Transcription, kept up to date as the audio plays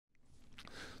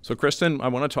So, Kristin, I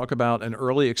want to talk about an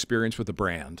early experience with the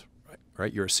brand,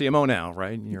 right? You're a CMO now,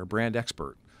 right? And you're a brand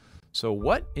expert. So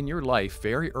what in your life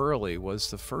very early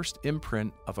was the first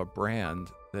imprint of a brand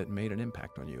that made an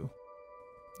impact on you?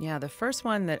 Yeah, the first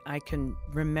one that I can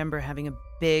remember having a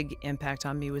big impact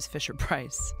on me was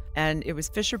Fisher-Price. And it was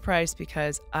Fisher-Price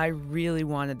because I really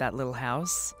wanted that little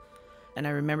house. And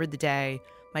I remembered the day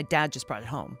my dad just brought it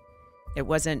home. It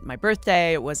wasn't my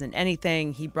birthday. It wasn't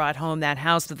anything. He brought home that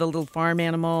house with the little farm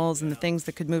animals and the things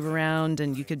that could move around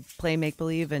and you could play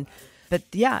make-believe. But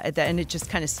yeah, and it just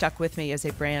kind of stuck with me as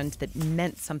a brand that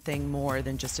meant something more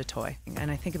than just a toy.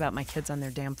 And I think about my kids on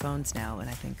their damn phones now, and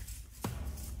I think,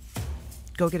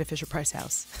 go get a Fisher-Price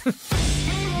house.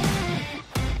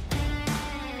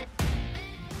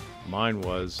 Mine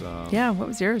was... yeah, what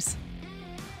was yours?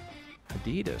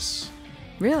 Adidas.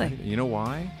 Really? You know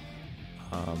why?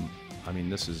 I mean,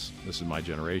 this is my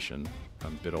generation.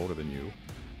 I'm a bit older than you.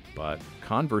 But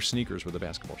Converse sneakers were the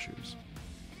basketball shoes.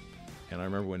 And I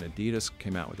remember when Adidas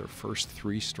came out with their first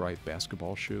 3-stripe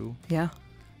basketball shoe. Yeah.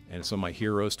 And some of my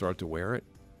heroes started to wear it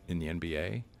in the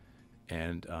NBA.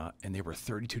 And they were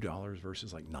 $32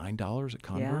 versus like $9 at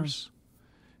Converse.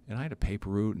 Yeah. And I had a paper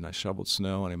route, and I shoveled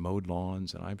snow, and I mowed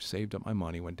lawns, and I saved up my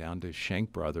money, went down to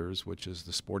Shank Brothers, which is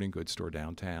the sporting goods store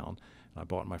downtown, and I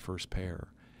bought my first pair.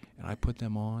 And I put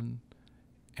them on,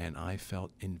 and I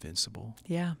felt invincible.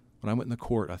 Yeah. When I went in the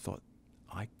court, I thought,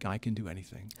 I can do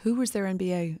anything. Who was their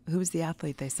NBA? Who was the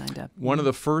athlete they signed up? One of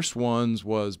the first ones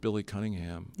was Billy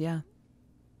Cunningham. Yeah.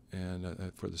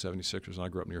 And for the 76ers, and I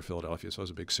grew up near Philadelphia, so I was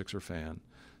a big Sixer fan.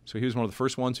 So he was one of the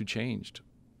first ones who changed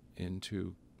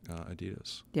into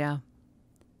Adidas. Yeah.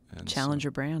 And Challenger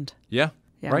brand. Yeah.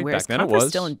 Yeah. Right. Whereas Back then Converse it was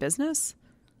still in business?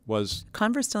 Was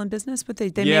Converse still in business? But they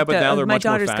yeah, make but now they're my much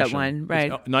more daughter's fashion. got one.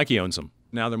 Right. Nike owns them.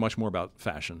 Now they're much more about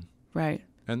fashion. Right.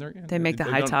 And they make the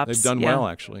high tops. They've done well,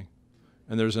 actually.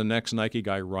 And there's a next Nike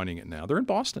guy running it now. They're in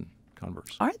Boston,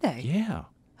 Converse. Are they? Yeah.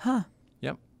 Huh.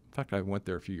 Yep. In fact, I went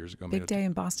there a few years ago. Big day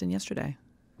in Boston yesterday.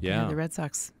 Yeah. The Red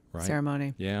Sox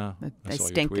ceremony. Yeah. They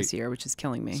stink this year, which is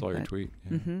killing me. I saw your tweet.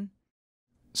 Yeah. Mm-hmm.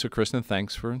 So, Kristin,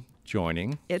 thanks for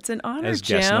joining. It's an honor, as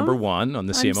Jim. guest number 1 on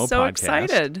the CMO podcast. I'm so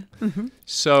excited. Mm-hmm.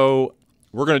 So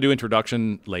we're going to do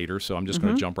introduction later, so I'm just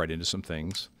going to jump right into some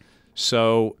things.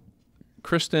 So,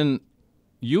 Kristin,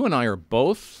 you and I are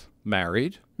both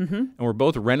married, and we're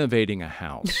both renovating a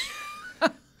house.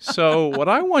 So what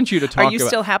I want you to talk about... Are you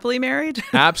still happily married?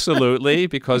 Absolutely,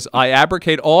 because I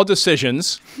abrogate all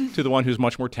decisions to the one who's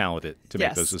much more talented to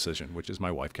make those decisions, which is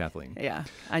my wife, Kathleen. Yeah.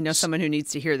 I know someone who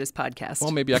needs to hear this podcast.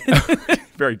 Well, maybe I can.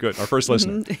 Very good. Our first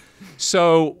listener.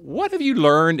 So what have you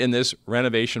learned in this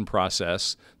renovation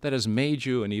process that has made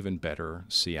you an even better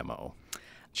CMO,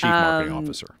 Chief Marketing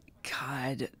Officer?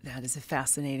 God, that is a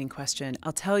fascinating question.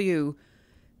 I'll tell you,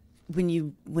 when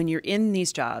you're in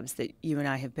these jobs that you and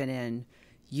I have been in,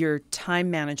 your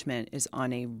time management is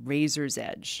on a razor's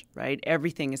edge, right?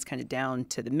 Everything is kind of down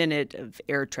to the minute of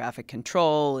air traffic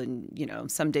control. And,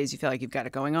 some days you feel like you've got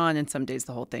it going on, and some days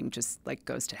the whole thing just like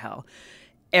goes to hell.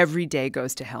 Every day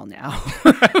goes to hell now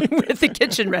with the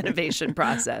kitchen renovation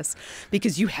process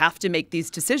because you have to make these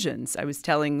decisions. I was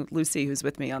telling Lucy, who's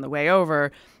with me on the way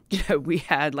over, we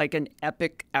had like an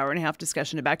epic hour-and-a-half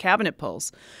discussion about cabinet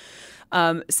pulls.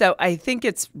 So I think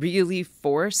it's really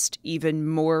forced even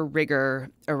more rigor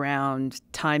around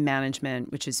time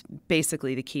management, which is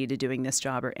basically the key to doing this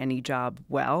job or any job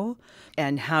well,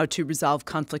 and how to resolve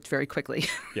conflict very quickly.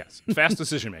 Yes. Fast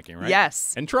decision making, right?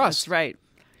 Yes. And trust. That's right.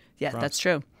 Yeah, Trust. that's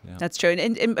true. Yeah. That's true.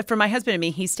 And for my husband and me,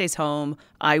 he stays home.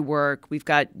 I work. We've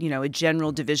got, a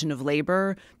general division of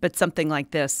labor, but something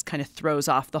like this kind of throws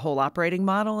off the whole operating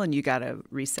model, and you got to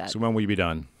reset. So when will you be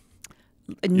done?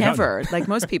 Never, like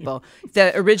most people.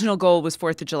 The original goal was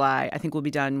 4th of July. I think we'll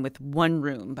be done with one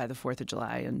room by the 4th of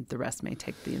July, and the rest may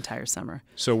take the entire summer.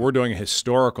 So we're doing a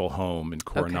historical home in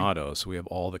Coronado, so we have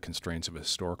all the constraints of a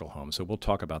historical home. So we'll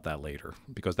talk about that later,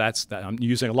 because I'm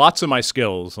using lots of my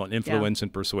skills on influence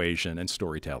and persuasion and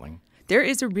storytelling. There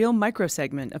is a real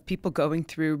microsegment of people going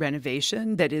through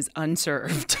renovation that is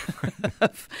unserved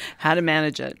of how to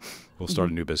manage it. We'll start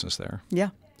a new business there.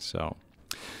 Yeah.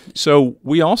 So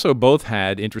we also both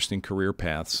had interesting career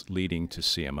paths leading to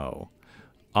CMO.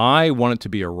 I wanted to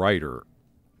be a writer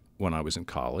when I was in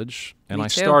college, and I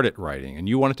started writing, and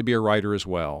you wanted to be a writer as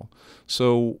well.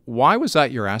 So why was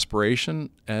that your aspiration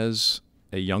as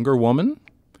a younger woman,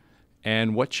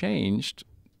 and what changed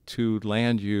to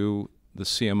land you the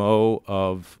CMO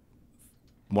of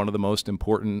one of the most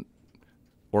important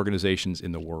organizations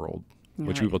in the world,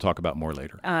 which we will talk about more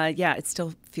later? Yeah, it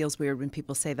still feels weird when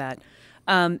people say that.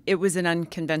 It was an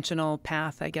unconventional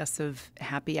path, I guess, of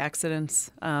happy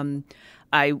accidents.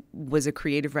 I was a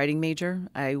creative writing major.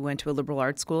 I went to a liberal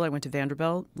arts school. I went to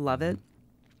Vanderbilt, love it.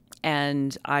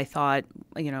 And I thought,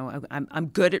 I'm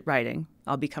good at writing.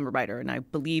 I'll become a writer. And I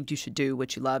believed you should do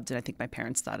what you loved. And I think my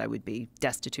parents thought I would be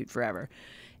destitute forever.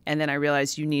 And then I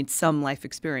realized you need some life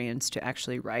experience to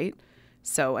actually write.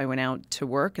 So I went out to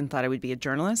work and thought I would be a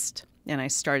journalist. And I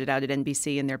started out at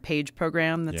NBC in their Page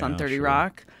program that's on 30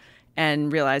 Rock.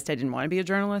 And realized I didn't want to be a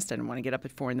journalist. I didn't want to get up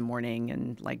at 4 in the morning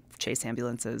and like chase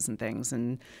ambulances and things.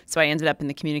 And so I ended up in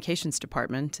the communications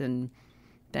department. And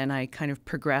then I kind of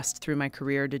progressed through my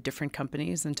career to different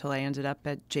companies until I ended up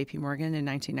at JPMorgan in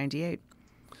 1998.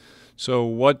 So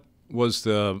what was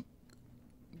the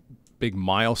big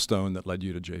milestone that led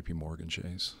you to JPMorgan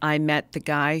Chase? I met the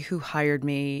guy who hired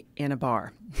me in a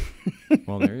bar.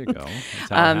 Well, there you go. That's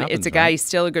how it happens, it's a guy, he's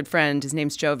still a good friend. His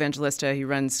name's Joe Evangelista. He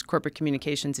runs corporate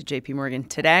communications at JPMorgan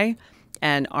today.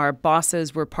 And our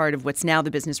bosses were part of what's now the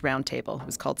Business Roundtable. It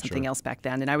was called something else back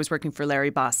then. And I was working for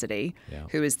Larry Bossidy,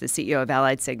 who is the CEO of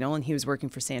Allied Signal, and he was working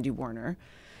for Sandy Warner.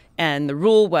 And the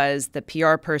rule was the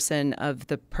PR person of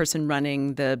the person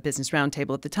running the Business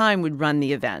Roundtable at the time would run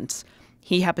the event.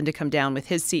 He happened to come down with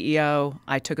his CEO.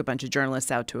 I took a bunch of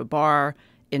journalists out to a bar,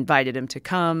 invited him to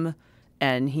come,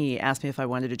 and he asked me if I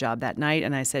wanted a job that night.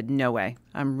 And I said, no way.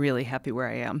 I'm really happy where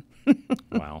I am.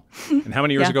 Wow. And how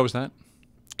many years ago was that?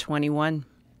 21.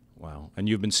 Wow. And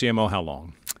you've been CMO how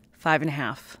long?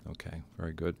 5.5. Okay,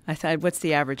 very good. I thought, what's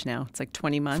the average now? It's like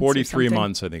 20 months 43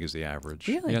 months, I think, is the average.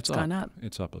 Really? Yeah, it's gone up.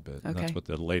 It's up a bit. Okay. That's what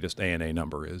the latest ANA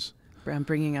number is. I'm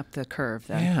bringing up the curve,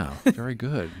 then. Yeah, very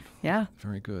good. Yeah.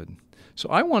 Very good. So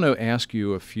I want to ask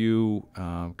you a few,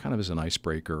 kind of as an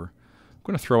icebreaker, I'm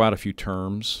going to throw out a few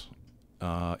terms,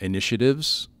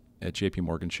 initiatives at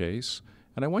JPMorgan Chase,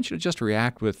 and I want you to just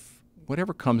react with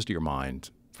whatever comes to your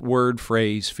mind, word,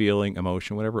 phrase, feeling,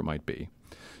 emotion, whatever it might be.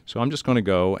 So I'm just going to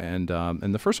go, and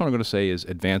the first one I'm going to say is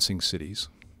advancing cities.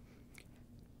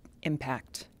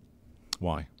 Impact.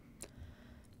 Why?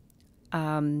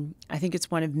 I think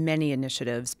it's one of many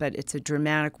initiatives, but it's a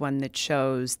dramatic one that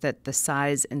shows that the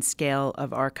size and scale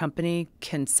of our company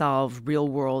can solve real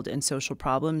world and social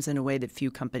problems in a way that few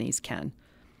companies can.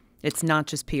 It's not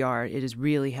just PR, it is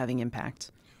really having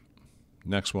impact.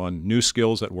 Next one, new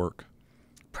skills at work.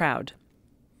 Proud.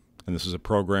 And this is a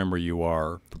program where you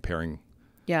are preparing.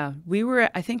 Yeah, we were,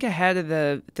 I think, ahead of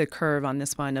the curve on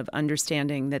this one of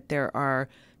understanding that there are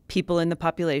people in the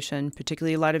population,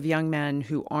 particularly a lot of young men,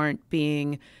 who aren't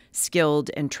being skilled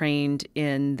and trained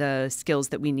in the skills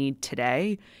that we need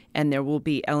today. And there will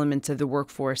be elements of the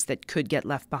workforce that could get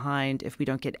left behind if we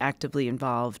don't get actively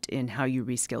involved in how you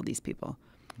reskill these people.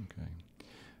 Okay.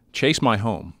 Chase my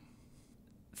home.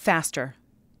 Faster.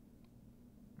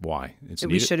 Why?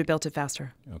 We should have built it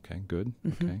faster. Okay, good.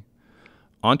 Mm-hmm. Okay.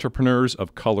 Entrepreneurs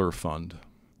of Color Fund.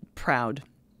 Proud.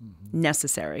 Mm-hmm.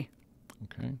 Necessary.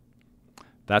 Okay.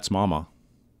 That's Mama.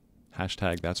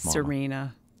 Hashtag That's Mama.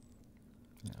 Serena.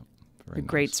 Yeah, very nice.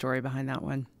 Great story behind that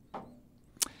one.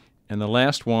 And the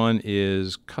last one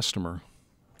is customer.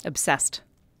 Obsessed.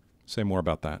 Say more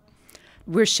about that.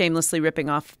 We're shamelessly ripping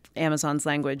off Amazon's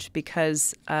language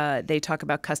because they talk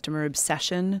about customer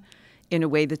obsession in a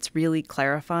way that's really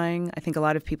clarifying. I think a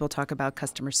lot of people talk about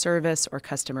customer service or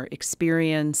customer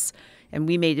experience, and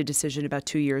we made a decision about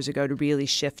 2 years ago to really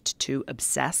shift to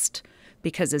obsessed,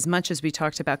 because as much as we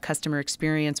talked about customer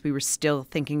experience, we were still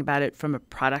thinking about it from a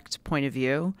product point of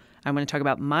view. I want to talk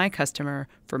about my customer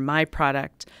for my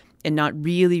product and not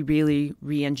really, really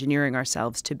re-engineering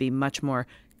ourselves to be much more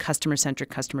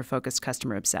customer-centric, customer-focused,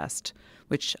 customer-obsessed,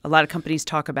 which a lot of companies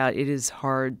talk about. It is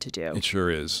hard to do. It sure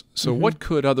is. So what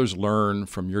could others learn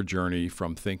from your journey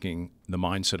from thinking the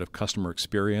mindset of customer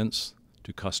experience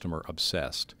to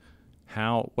customer-obsessed?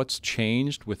 What's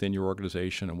changed within your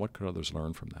organization, and what could others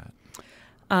learn from that?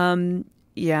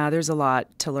 Yeah, there's a lot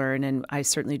to learn, and I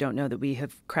certainly don't know that we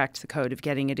have cracked the code of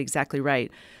getting it exactly right.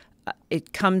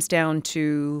 It comes down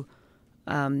to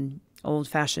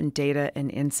old-fashioned data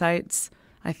and insights.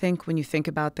 I think when you think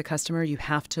about the customer, you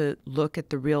have to look at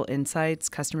the real insights.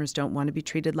 Customers don't want to be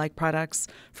treated like products.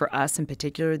 For us in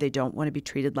particular, they don't want to be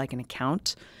treated like an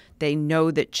account. They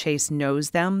know that Chase knows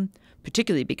them,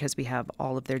 particularly because we have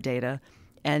all of their data,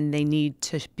 and they need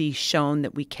to be shown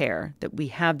that we care, that we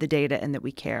have the data and that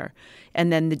we care.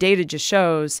 And then the data just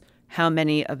shows how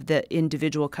many of the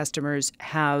individual customers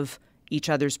have each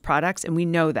other's products, and we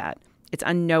know that. It's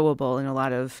unknowable in a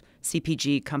lot of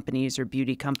CPG companies or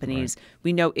beauty companies. Right.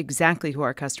 We know exactly who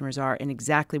our customers are and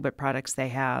exactly what products they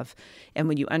have. And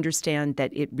when you understand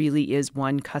that it really is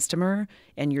one customer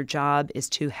and your job is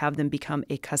to have them become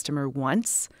a customer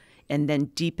once and then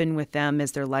deepen with them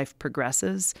as their life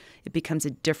progresses, it becomes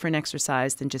a different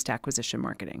exercise than just acquisition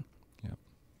marketing. Yeah.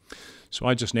 So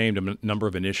I just named a number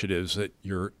of initiatives that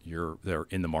they're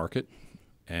in the market,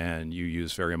 and you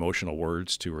use very emotional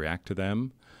words to react to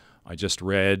them. I just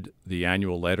read the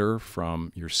annual letter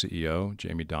from your CEO,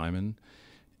 Jamie Dimon,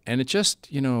 and it just,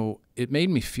 it made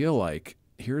me feel like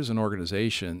here's an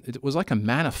organization. It was like a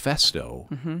manifesto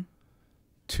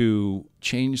to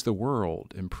change the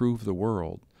world, improve the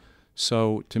world.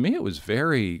 So to me, it was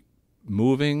very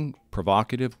moving,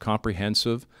 provocative,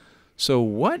 comprehensive. So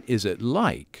what is it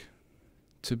like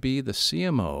to be the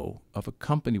CMO of a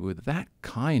company with that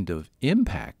kind of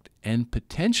impact and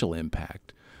potential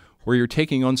impact, where you're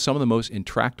taking on some of the most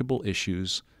intractable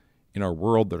issues in our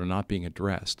world that are not being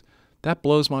addressed? That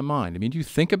blows my mind. I mean, do you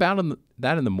think about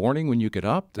that in the morning when you get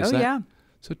up? Yeah.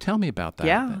 So tell me about that.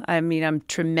 Yeah. I mean, I'm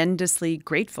tremendously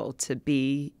grateful to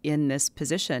be in this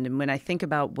position. And when I think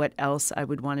about what else I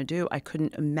would want to do, I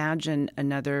couldn't imagine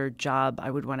another job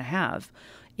I would want to have.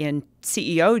 In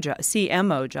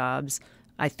CMO jobs,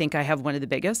 I think I have one of the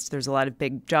biggest. There's a lot of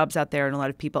big jobs out there and a lot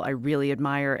of people I really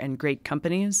admire and great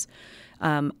companies.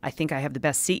 I think I have the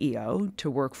best CEO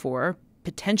to work for,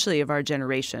 potentially of our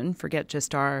generation, forget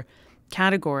just our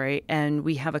category, and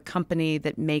we have a company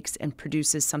that makes and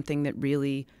produces something that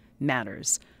really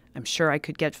matters. I'm sure I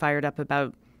could get fired up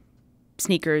about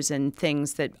sneakers and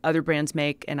things that other brands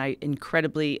make, and I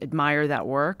incredibly admire that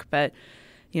work, but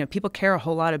people care a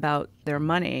whole lot about their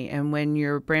money, and when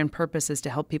your brand purpose is to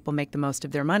help people make the most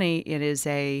of their money, it is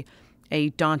a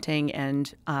daunting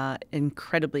and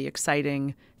incredibly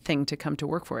exciting thing to come to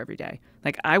work for every day.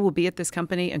 Like, I will be at this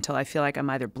company until I feel like I'm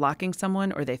either blocking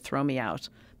someone or they throw me out.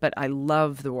 But I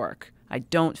love the work. I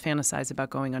don't fantasize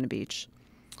about going on a beach.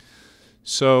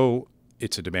 So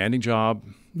it's a demanding job.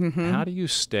 How do you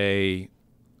stay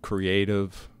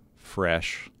creative,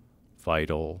 fresh,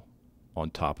 vital,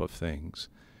 on top of things?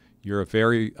 You're a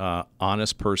very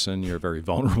honest person. You're a very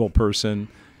vulnerable person.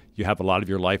 You have a lot of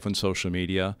your life on social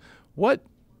media. What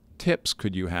tips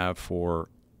could you have for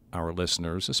our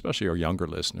listeners, especially our younger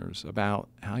listeners, about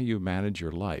how you manage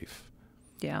your life?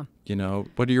 Yeah.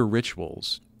 What are your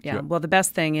rituals? Yeah. Well, the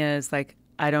best thing is,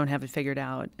 I don't have it figured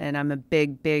out. And I'm a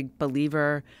big, big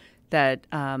believer that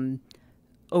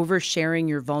oversharing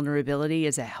your vulnerability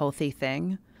is a healthy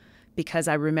thing. Because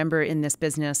I remember in this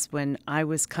business when I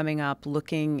was coming up,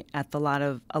 looking at a lot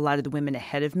of the women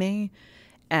ahead of me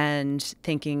and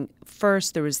thinking,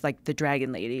 first there was the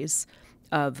dragon ladies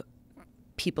of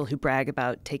people who brag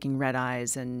about taking red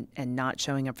eyes and not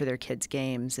showing up for their kids'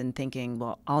 games and thinking,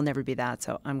 well, I'll never be that,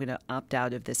 so I'm going to opt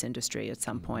out of this industry at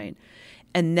some point.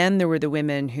 And then there were the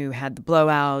women who had the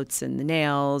blowouts and the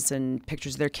nails and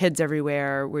pictures of their kids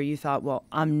everywhere, where you thought, well,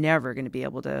 I'm never going to be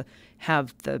able to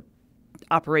have the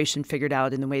operation figured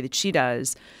out in the way that she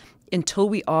does, until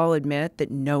we all admit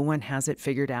that no one has it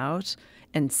figured out.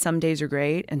 And some days are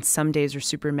great and some days are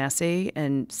super messy.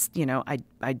 And,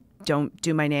 I don't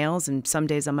do my nails, and some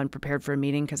days I'm unprepared for a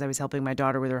meeting because I was helping my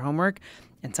daughter with her homework.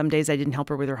 And some days I didn't help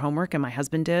her with her homework and my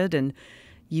husband did. And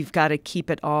you've got to keep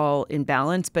it all in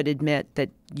balance, but admit that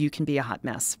you can be a hot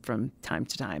mess from time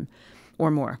to time,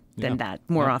 or more than that,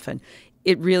 more often.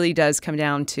 It really does come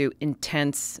down to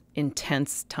intense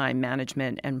time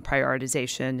management and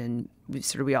prioritization, and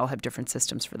we all have different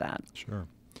systems for that. Sure.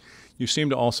 You seem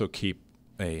to also keep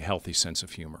a healthy sense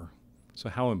of humor. So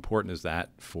how important is that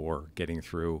for getting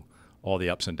through all the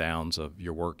ups and downs of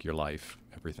your work, your life,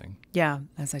 everything? Yeah,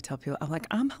 as I tell people,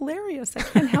 I'm hilarious. I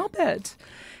can't help it.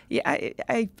 Yeah,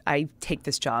 I take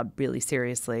this job really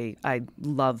seriously. I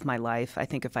love my life. I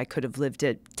think if I could have lived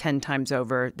it 10 times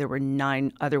over, there were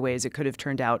 9 other ways it could have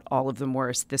turned out, all of them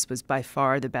worse. This was by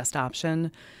far the best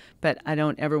option. But I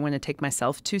don't ever want to take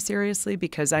myself too seriously,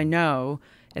 because I know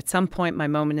at some point my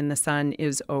moment in the sun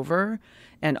is over,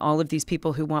 and all of these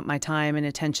people who want my time and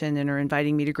attention and are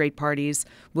inviting me to great parties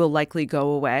will likely go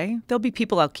away. There'll be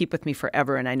people I'll keep with me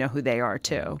forever, and I know who they are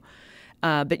too.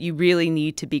 But you really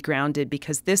need to be grounded,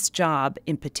 because this job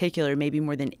in particular, maybe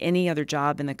more than any other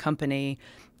job in the company,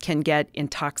 can get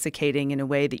intoxicating in a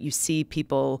way that you see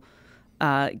people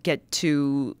get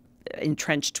too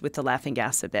entrenched with the laughing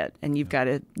gas a bit, and you've got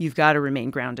to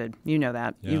remain grounded. You know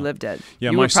that. You lived it.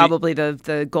 You were probably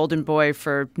the golden boy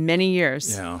for many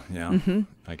years. Yeah.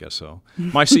 I guess so.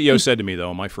 My CEO said to me,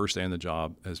 though, on my first day on the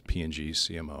job as P&G's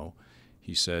CMO,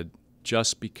 he said,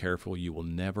 "Just be careful. You will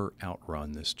never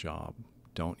outrun this job.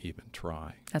 Don't even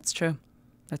try." That's true.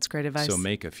 That's great advice. So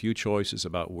make a few choices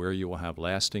about where you will have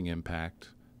lasting impact,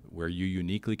 where you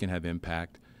uniquely can have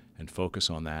impact, and focus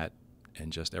on that,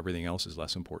 and just everything else is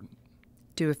less important.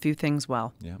 Do a few things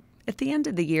well. Yeah. At the end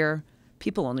of the year,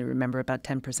 people only remember about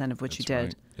 10% of what you did.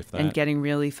 Right. If that. And getting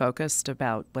really focused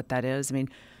about what that is. I mean,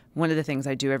 one of the things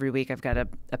I do every week, I've got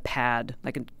a pad,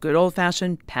 like a good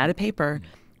old-fashioned pad of paper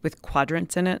with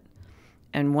quadrants in it.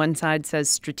 And one side says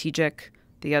strategic,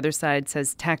 the other side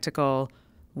says tactical,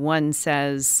 one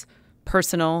says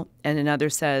personal, and another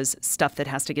says stuff that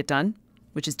has to get done,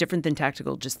 which is different than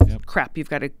tactical, just crap you've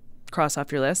got to cross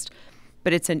off your list.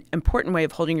 But it's an important way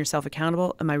of holding yourself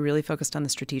accountable. Am I really focused on the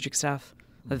strategic stuff?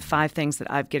 The 5 things that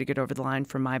I've got to get over the line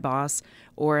from my boss?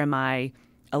 Or am I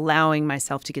allowing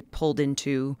myself to get pulled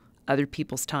into other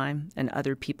people's time and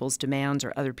other people's demands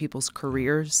or other people's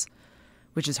careers,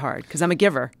 which is hard because I'm a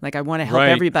giver. Like I want to help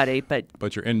everybody, but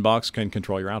your inbox can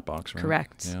control your outbox, right?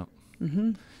 Correct. Yeah.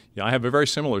 Mm-hmm. Yeah, I have a very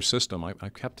similar system. I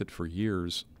kept it for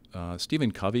years.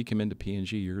 Stephen Covey came into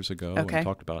P&G years ago and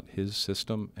talked about his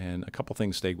system, and a couple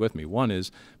things stayed with me. One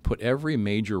is put every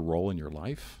major role in your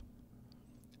life,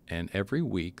 and every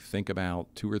week think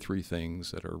about 2 or 3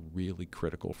 things that are really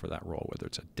critical for that role, whether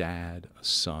it's a dad, a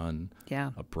son,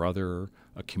 a brother,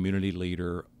 a community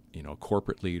leader, a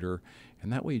corporate leader.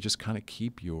 And that way you just kind of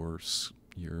keep your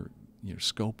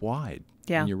scope wide.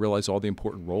 Yeah. And you realize all the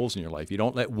important roles in your life. You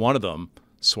don't let one of them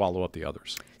swallow up the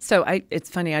others. So it's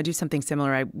funny, I do something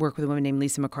similar. I work with a woman named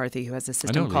Lisa McCarthy who has a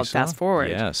system called Fast Forward.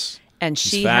 Yes. And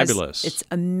she's fabulous. It's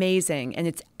amazing and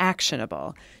it's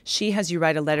actionable. She has you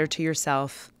write a letter to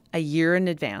yourself a year in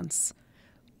advance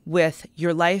with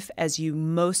your life as you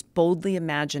most boldly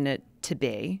imagine it to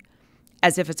be,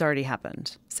 as if it's already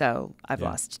happened. So I've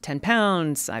lost 10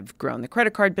 pounds. I've grown the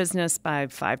credit card business by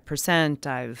 5%.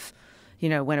 I've,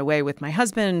 went away with my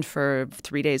husband for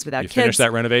 3 days without kids. You finished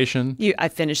that renovation? I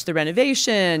finished the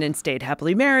renovation and stayed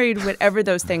happily married, whatever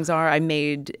those things are. I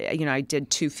made, I did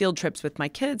 2 field trips with my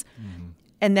kids. Mm-hmm.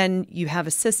 And then you have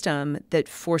a system that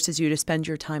forces you to spend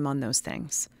your time on those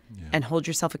things. And hold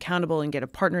yourself accountable and get a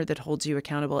partner that holds you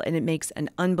accountable. And it makes an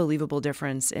unbelievable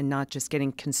difference in not just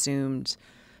getting consumed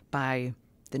by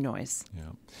the noise.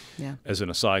 Yeah. As an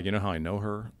aside, you know how I know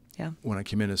her? Yeah. When I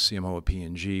came in as CMO of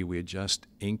P&G, we had just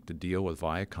inked a deal with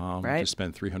Viacom to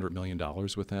spend $300 million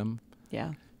with them.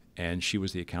 Yeah. And she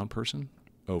was the account person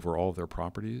over all of their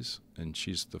properties. And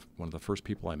she's one of the first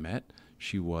people I met.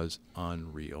 She was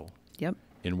unreal. Yep.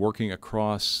 In working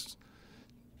across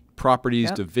properties,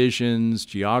 divisions,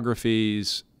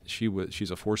 geographies.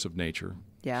 She's a force of nature.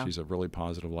 Yeah. She's a really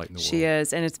positive light in the world. She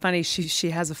is. And it's funny,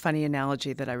 she has a funny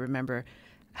analogy that I remember.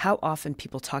 How often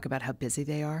people talk about how busy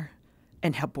they are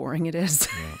and how boring it is.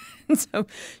 Yeah. And so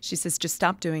she says, just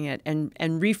stop doing it and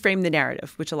reframe the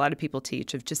narrative, which a lot of people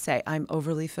teach, of just say, I'm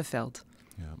overly fulfilled.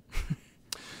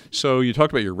 Yeah. So you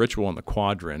talked about your ritual in the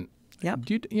quadrant. Yeah.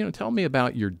 Do you tell me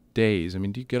about your days? I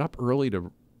mean, do you get up early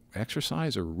to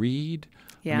exercise or read?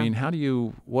 Yeah. I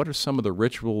mean, what are some of the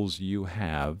rituals you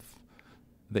have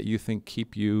that you think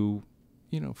keep you,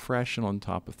 fresh and on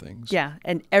top of things? Yeah,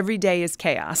 and every day is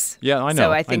chaos. Yeah, I know.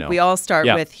 So I think we all start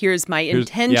with, here's my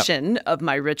intention of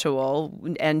my ritual,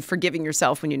 and forgiving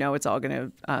yourself when you know it's all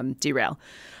going to derail.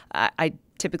 I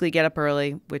typically get up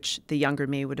early, which the younger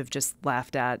me would have just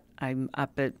laughed at. I'm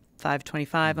up at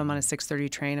 5:25. I'm on a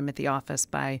 6:30 train. I'm at the office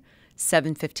by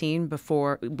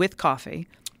 7:15 with coffee.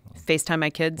 FaceTime my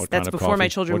kids. That's before my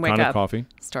children wake up. What kind of coffee?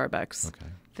 Starbucks. Okay.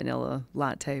 Vanilla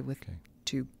latte with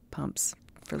 2 pumps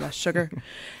for less sugar.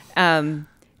 I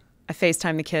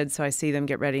FaceTime the kids so I see them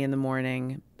get ready in the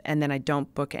morning. And then I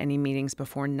don't book any meetings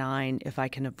before 9 if I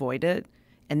can avoid it.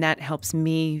 And that helps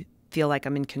me feel like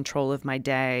I'm in control of my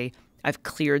day. I've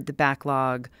cleared the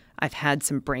backlog. I've had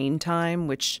some brain time,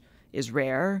 which is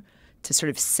rare, to sort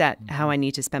of set how I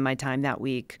need to spend my time that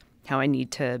week, how I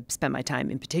need to spend my time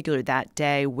in particular that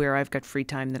day, where I've got free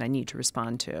time that I need to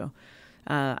respond to.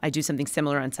 I do something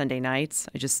similar on Sunday nights.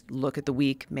 I just look at the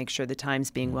week, make sure the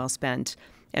time's being well spent,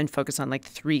 and focus on like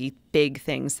 3 big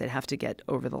things that have to get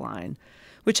over the line,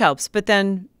 which helps. But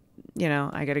then,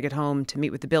 I got to get home to meet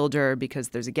with the builder because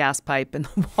there's a gas pipe in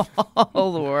the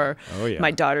wall, or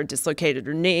my daughter dislocated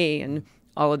her knee, and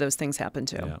all of those things happen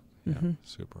too. Yeah,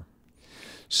 super.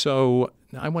 So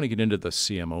I want to get into the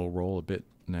CMO role a bit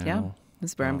now. Yeah,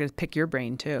 this is where I'm going to pick your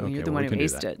brain too. Okay, You're the one who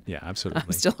aced it. Yeah, absolutely.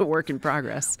 I'm still a work in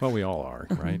progress. Well, we all are,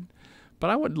 right? But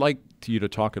I would like you to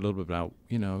talk a little bit about,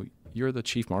 you're the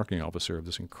chief marketing officer of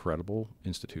this incredible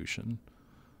institution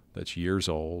that's years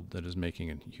old, that is making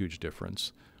a huge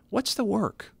difference. What's the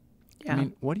work? Yeah. I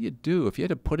mean, what do you do? If you had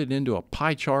to put it into a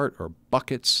pie chart or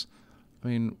buckets,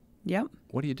 what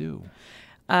do you do?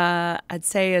 I'd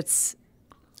say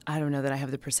I don't know that I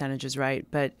have the percentages right,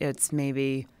 but it's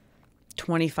maybe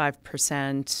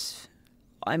 25%.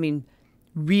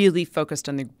 really focused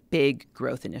on the big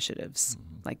growth initiatives,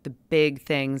 like the big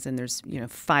things. And there's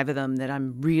 5 of them that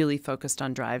I'm really focused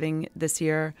on driving this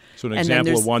year. So an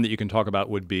example of one that you can talk about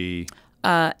would be?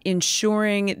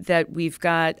 Ensuring that we've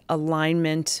got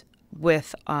alignment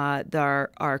with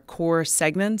our core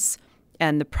segments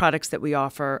and the products that we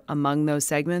offer among those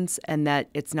segments, and that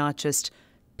it's not just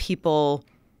people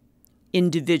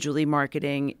individually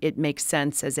marketing. It makes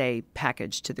sense as a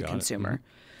package to the consumer.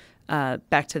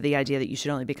 Back to the idea that you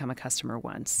should only become a customer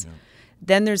once. Yeah.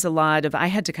 Then there's a lot of, I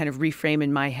had to kind of reframe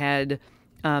in my head,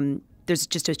 there's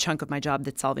just a chunk of my job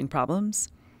that's solving problems,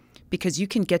 because you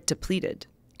can get depleted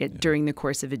during the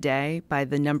course of a day by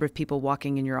the number of people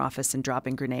walking in your office and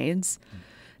dropping grenades.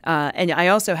 And I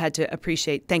also had to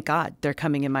appreciate, thank God, they're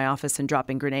coming in my office and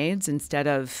dropping grenades instead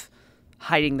of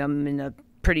hiding them in a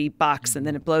pretty box and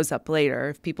then it blows up later.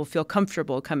 If people feel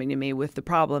comfortable coming to me with the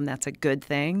problem, that's a good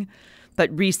thing.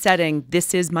 But resetting,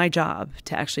 this is my job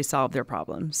to actually solve their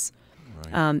problems.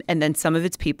 Right. And then some of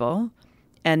it's people,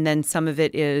 and then some of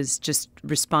it is just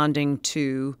responding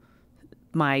to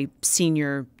my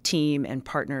senior team and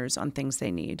partners on things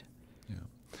they need. Yeah.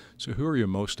 So who are your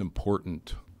most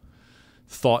important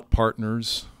thought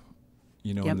partners,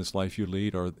 in this life you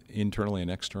lead, or internally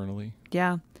and externally?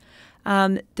 Yeah.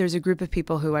 There's a group of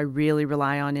people who I really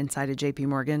rely on inside of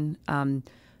JPMorgan.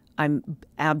 I'm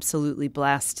absolutely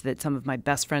blessed that some of my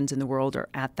best friends in the world are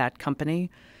at that company.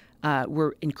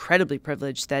 We're incredibly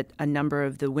privileged that a number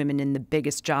of the women in the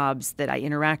biggest jobs that I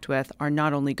interact with are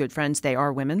not only good friends, they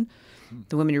are women.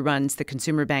 The woman who runs the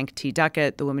consumer bank, T.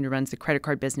 Duckett, the woman who runs the credit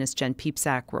card business, Jen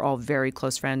Peepsack, we're all very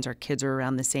close friends. Our kids are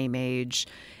around the same age.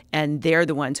 And they're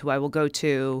the ones who I will go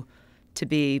to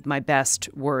be my best,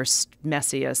 worst,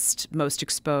 messiest, most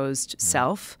exposed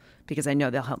self, because I know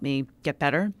they'll help me get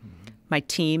better. My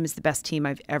team is the best team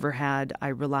I've ever had. I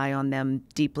rely on them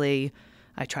deeply.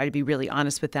 I try to be really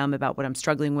honest with them about what I'm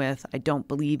struggling with. I don't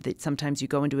believe that sometimes you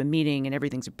go into a meeting and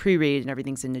everything's a pre-read and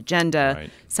everything's an agenda. Right.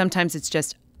 Sometimes it's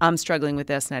just, I'm struggling with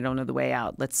this and I don't know the way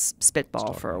out. Let's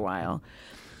spitball for a while.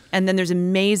 And then there's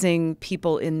amazing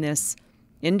people in this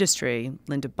industry.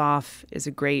 Linda Boff is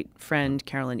a great friend.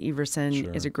 Carolyn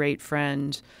Everson is a great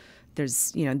friend.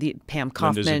 There's, the Pam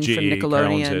Kaufman from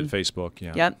Nickelodeon. Carolyn's at Facebook,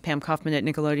 Yep, Pam Kaufman at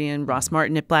Nickelodeon, Ross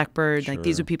Martin at Blackbird. Like,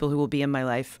 these are people who will be in my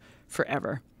life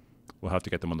forever. We'll have to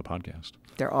get them on the podcast.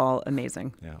 They're all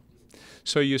amazing. Yeah.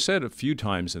 So you said a few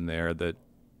times in there that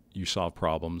you solve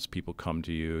problems, people come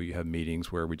to you, you have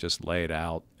meetings where we just lay it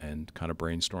out and kind of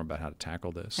brainstorm about how to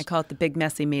tackle this. I call it the big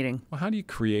messy meeting. Well, how do you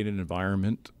create an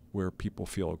environment where people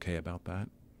feel okay about that?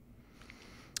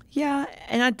 Yeah,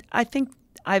 and I think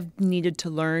I've needed to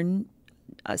learn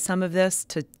some of this,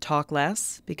 to talk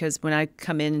less, because when I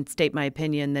come in and state my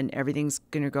opinion, then everything's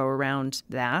going to go around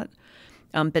that.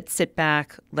 But sit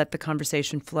back, let the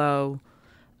conversation flow,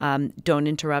 don't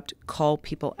interrupt, call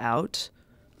people out.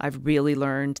 I've really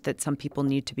learned that some people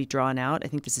need to be drawn out. I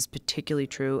think this is particularly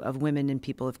true of women and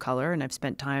people of color, and I've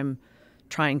spent time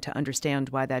trying to understand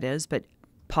why that is, but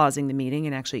pausing the meeting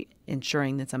and actually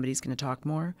ensuring that somebody's going to talk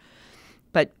more.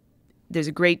 But there's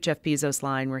a great Jeff Bezos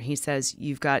line where he says,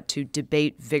 you've got to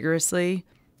debate vigorously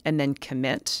and then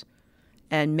commit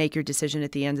and make your decision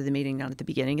at the end of the meeting, not at the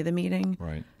beginning of the meeting.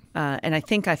 Right. And I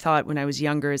think I thought when I was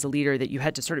younger as a leader that you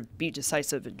had to sort of be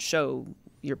decisive and show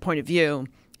your point of view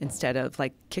instead of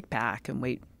like kick back and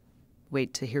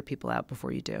wait to hear people out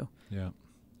before you do. Yeah,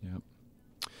 yeah.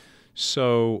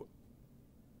 So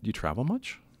do you travel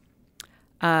much?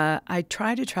 I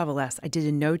try to travel less. I did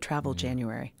a no-travel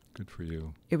January. Good for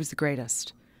you. It was the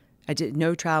greatest. I did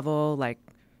no travel, like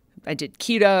I did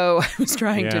keto. I was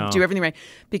trying to do everything right.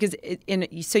 Because in the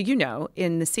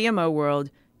CMO world,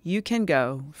 you can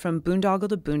go from boondoggle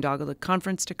to boondoggle, to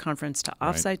conference, to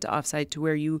offsite to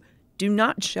where you do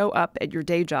not show up at your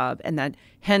day job, and that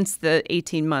hence the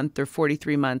 18-month or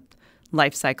 43-month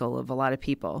life cycle of a lot of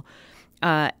people.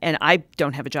 And I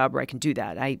don't have a job where I can do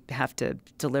that. I have to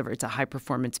deliver. It's a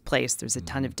high-performance place. There's a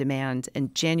ton of demand.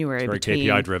 And January it's very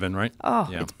KPI-driven, right? Oh,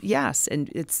 yeah. Yes, and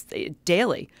it's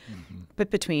daily. But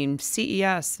between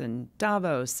CES and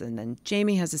Davos, and then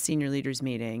Jamie has a senior leaders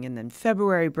meeting, and then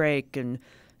February break, and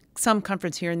some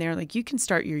conference here and there, like you can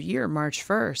start your year March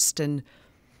 1st, and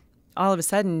all of a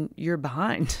sudden you're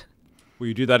behind. Will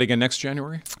you do that again next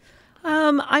January?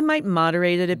 I might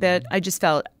moderate it a bit. I just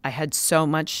felt I had so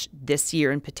much this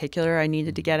year in particular I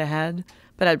needed to get ahead,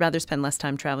 but I'd rather spend less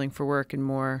time traveling for work and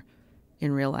more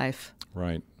in real life.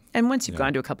 Right. And once you've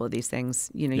gone to a couple of these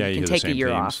things, you can take a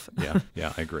year off.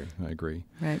 Yeah, I agree.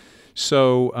 Right.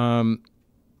 So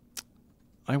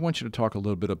I want you to talk a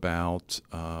little bit about,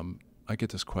 I get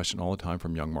this question all the time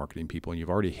from young marketing people, and you've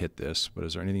already hit this, but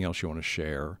is there anything else you want to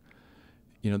share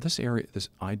this area, this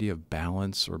idea of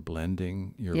balance or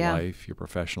blending your life, your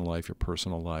professional life, your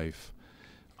personal life,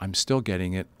 I'm still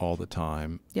getting it all the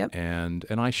time. Yep. And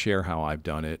I share how I've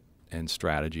done it and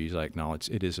strategies. I acknowledge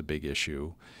it is a big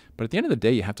issue. But at the end of the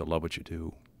day, you have to love what you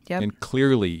do. Yep. And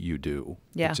clearly you do.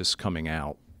 Yeah. It's just coming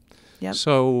out. Yep.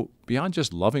 So beyond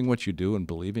just loving what you do and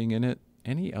believing in it,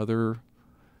 any other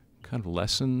kind of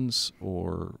lessons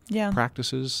or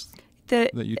practices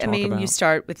that you talk about? You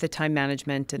start with the time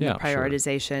management and the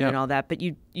prioritization and all that, but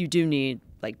you do need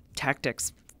like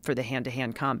tactics for the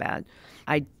hand-to-hand combat.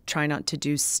 I try not to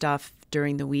do stuff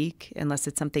during the week unless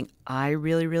it's something I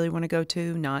really, really want to go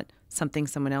to, not something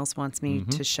someone else wants me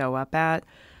to show up at.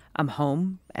 I'm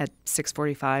home at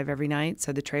 6:45 every night,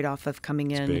 so the trade-off of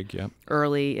coming in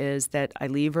early is that I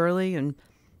leave early, and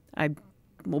I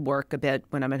will work a bit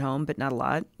when I'm at home, but not a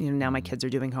lot. Now my kids are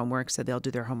doing homework, so they'll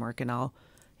do their homework, and I'll,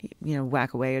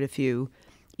 whack away at a few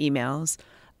emails.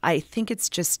 I think it's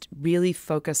just really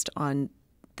focused on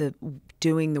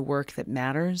doing the work that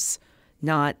matters,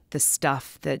 not the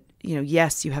stuff that,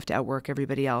 yes, you have to outwork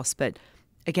everybody else, but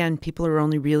again, people are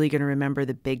only really going to remember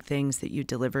the big things that you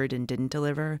delivered and didn't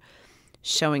deliver.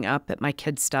 Showing up at my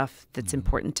kids' stuff that's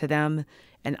important to them.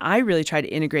 And I really try to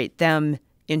integrate them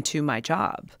into my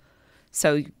job.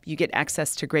 So you get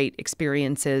access to great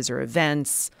experiences or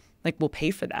events. Like, we'll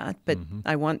pay for that, but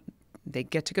they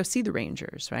get to go see the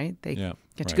Rangers, right? They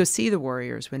get to go see the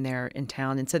Warriors when they're in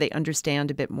town. And so they understand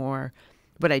a bit more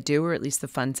what I do, or at least the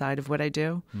fun side of what I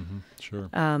do. Sure.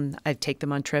 I take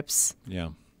them on trips. Yeah.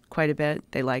 Quite a bit.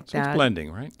 They like that. It's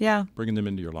blending, right? Yeah. Bringing them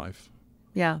into your life.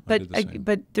 Yeah.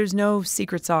 But there's no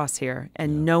secret sauce here,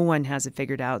 and no one has it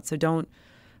figured out. So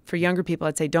for younger people,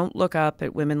 I'd say don't look up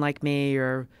at women like me,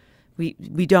 or we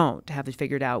don't have it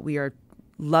figured out. We are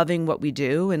loving what we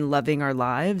do and loving our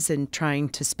lives and trying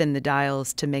to spin the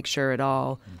dials to make sure it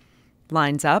all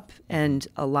lines up. And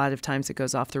a lot of times it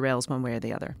goes off the rails one way or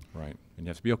the other. Right. And you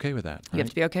have to be okay with that. Right? You have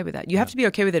to be okay with that. You have to be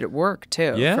okay with it at work,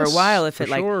 too. Yes, for a while, if it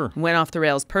went off the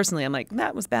rails personally, I'm like,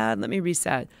 that was bad. Let me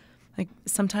reset. Like,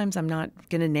 sometimes I'm not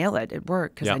going to nail it at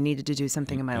work because I needed to do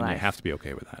something in my life. You have to be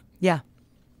okay with that. Yeah.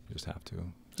 You just have to.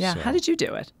 Yeah. So. How did you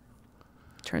do it?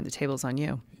 Turn the tables on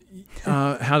you.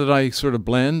 How did I sort of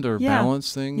blend or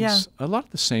balance things? Yeah. A lot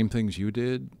of the same things you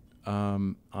did.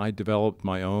 I developed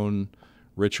my own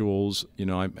rituals.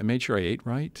 I made sure I ate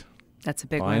right. That's a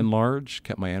big one. By and large,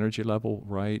 kept my energy level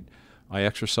right. I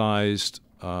exercised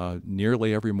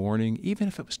nearly every morning, even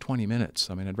if it was 20 minutes.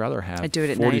 I mean, I'd rather have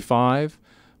 45,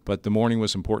 but the morning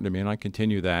was important to me, and I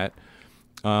continue that.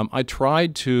 I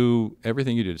tried to,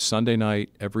 everything you did, Sunday night,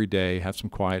 every day, have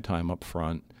some quiet time up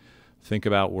front, think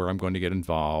about where I'm going to get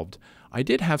involved. I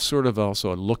did have sort of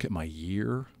also a look at my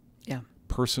year,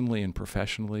 personally and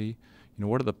professionally.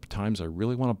 What are the times I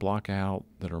really want to block out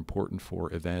that are important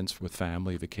for events with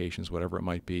family, vacations, whatever it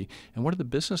might be? And what are the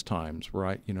business times where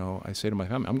I say to my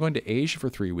family, I'm going to Asia for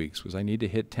 3 weeks because I need to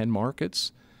hit 10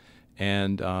 markets.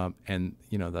 And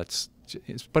that's,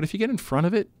 but if you get in front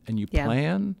of it and you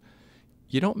plan,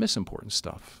 you don't miss important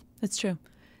stuff. That's true.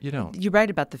 You don't. You're right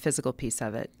about the physical piece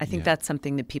of it. I think that's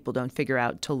something that people don't figure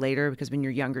out till later, because when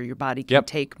you're younger, your body can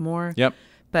take more. Yep.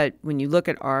 But when you look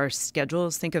at our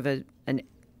schedules, think of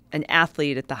an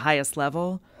athlete at the highest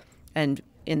level, and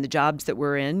in the jobs that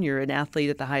we're in, you're an athlete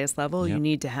at the highest level. You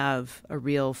need to have a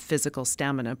real physical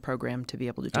stamina program to be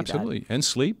able to do that. Absolutely. And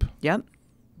sleep. Yep.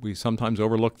 We sometimes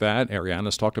overlook that.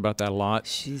 Ariana's talked about that a lot.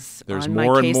 There's on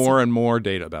more my and case. more and more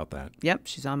data about that. Yep.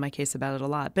 She's on my case about it a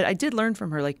lot. But I did learn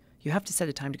from her, you have to set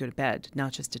a time to go to bed,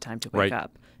 not just a time to wake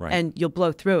up. Right. And you'll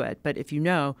blow through it. But if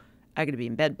I got to be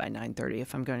in bed by 9:30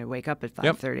 if I'm going to wake up at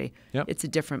 5:30, it's a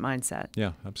different mindset.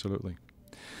 Yeah, absolutely.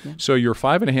 Yeah. So you're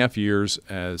 5.5 years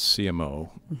as CMO.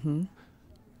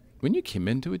 When you came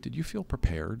into it, did you feel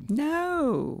prepared?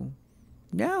 No.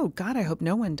 God, I hope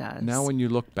no one does. Now, when you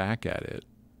look back at it,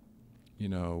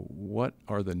 what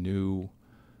are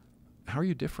how are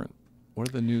you different? What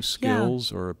are the new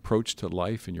skills or approach to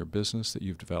life in your business that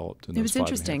you've developed in those 5.5 years? It was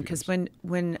interesting because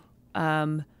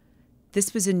when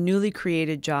this was a newly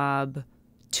created job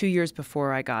 2 years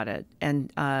before I got it,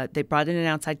 and they brought in an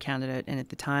outside candidate, and at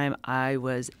the time I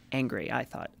was angry. I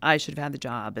thought I should have had the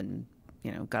job, and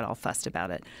got all fussed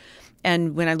about it.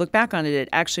 And when I look back on it, it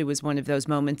actually was one of those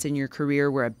moments in your career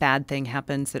where a bad thing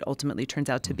happens that ultimately turns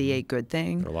out to be a good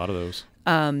thing. There are a lot of those.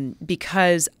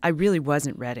 Because I really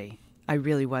wasn't ready. I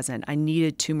really wasn't. I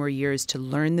needed 2 more years to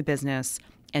learn the business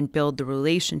and build the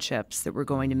relationships that were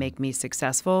going to make me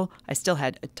successful. I still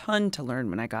had a ton to learn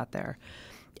when I got there.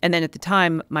 And then at the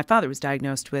time, my father was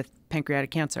diagnosed with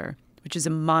pancreatic cancer, which is a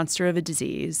monster of a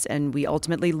disease, and we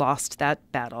ultimately lost that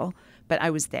battle, but I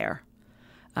was there.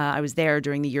 I was there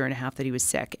during the year and a half that he was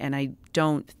sick, and I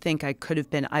don't think I could have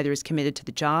been either as committed to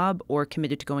the job or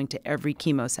committed to going to every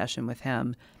chemo session with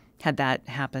him had that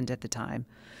happened at the time.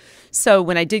 So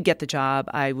when I did get the job,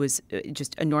 I was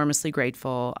just enormously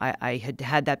grateful. I had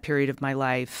had that period of my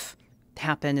life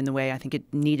happen in the way I think it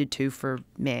needed to for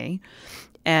me,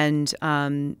 and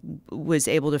was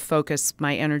able to focus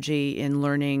my energy in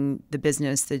learning the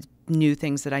business, the new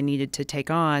things that I needed to take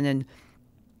on. And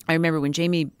I remember when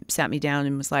Jamie sat me down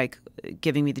and was like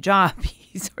giving me the job,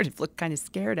 he sort of looked kind of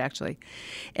scared actually.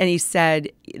 And he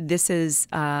said, this is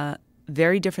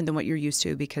very different than what you're used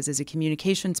to, because as a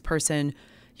communications person,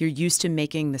 you're used to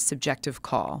making the subjective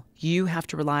call. You have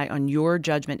to rely on your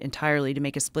judgment entirely to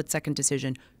make a split-second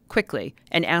decision quickly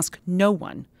and ask no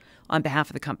one on behalf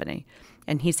of the company.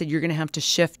 And he said, you're going to have to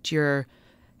shift your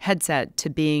headset to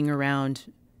being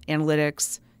around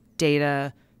analytics,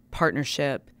 data,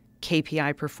 partnership,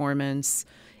 KPI performance.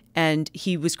 And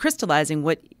he was crystallizing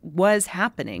what was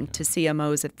happening to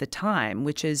CMOs at the time,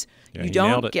 which is you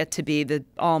don't get to be the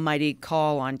almighty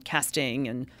call on casting,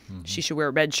 and she should wear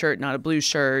a red shirt, not a blue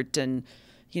shirt, and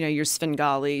you're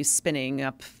Svengali spinning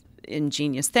up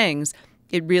ingenious things.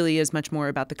 It really is much more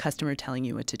about the customer telling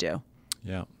you what to do.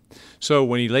 Yeah. So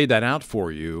when he laid that out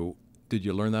for you, did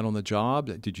you learn that on the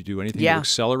job? Did you do anything to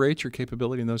accelerate your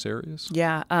capability in those areas?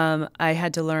 Yeah. I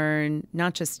had to learn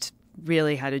not just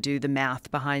really how to do the math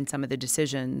behind some of the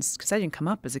decisions, because I didn't come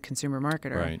up as a consumer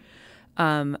marketer.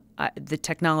 Right. The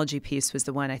technology piece was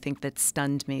the one I think that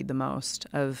stunned me the most,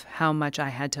 of how much I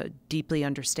had to deeply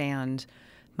understand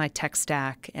my tech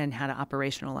stack and how to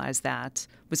operationalize that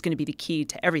was going to be the key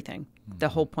to everything. The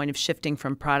whole point of shifting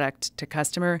from product to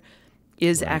customer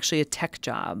is actually a tech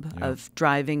job of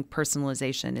driving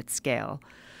personalization at scale.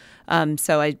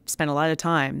 So I spent a lot of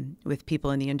time with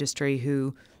people in the industry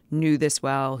who knew this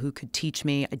well, who could teach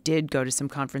me. I did go to some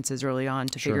conferences early on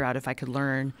to figure out if I could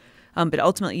learn. But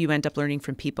ultimately, you end up learning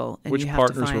from people. And which you have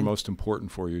partners to were most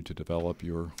important for you to develop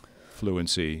your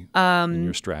fluency in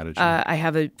your strategy? I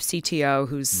have a CTO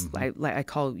who's, I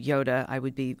call Yoda. I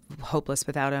would be hopeless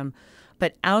without him.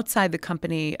 But outside the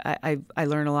company, I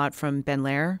learn a lot from Ben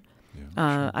Lair.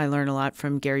 I learn a lot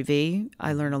from Gary Vee.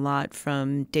 I learn a lot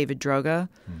from David Droga.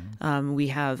 We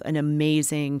have an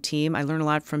amazing team. I learn a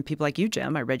lot from people like you,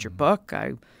 Jim. I read your book.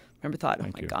 I thought, oh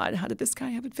my God, how did this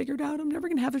guy have it figured out? I'm never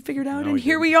going to have it figured out. And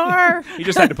here we are. He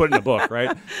just had to put it in a book,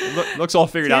 right? It looks all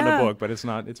figured out in the book, but it's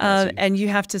not. It's messy. And you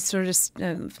have to sort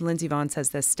of, Lindsey Vonn says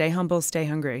this, stay humble, stay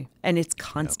hungry. And it's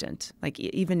constant. Like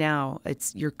even now,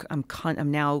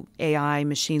 I'm now AI,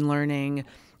 machine learning,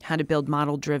 how to build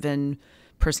model-driven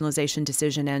personalization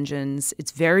decision engines.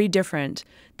 It's very different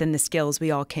than the skills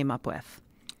we all came up with.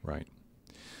 Right.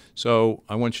 So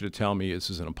I want you to tell me,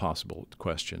 this is an impossible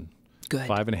question. Good.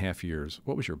 5.5 years.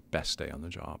 What was your best day on the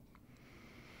job?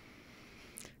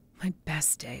 My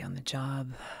best day on the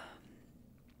job.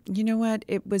 You know what?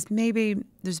 It was maybe,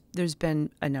 there's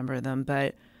been a number of them,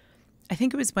 but I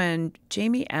think it was when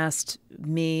Jamie asked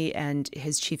me and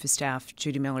his chief of staff,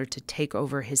 Judy Miller, to take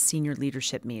over his senior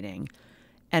leadership meeting.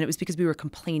 And it was because we were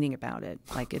complaining about it.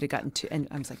 Like it had gotten to, and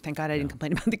I was like, thank God I didn't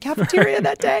complain about the cafeteria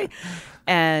that day.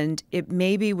 And it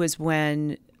maybe was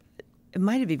when, it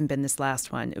might have even been this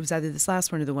last one. It was either this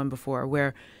last one or the one before,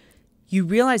 where you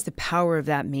realize the power of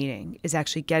that meeting is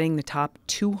actually getting the top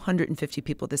 250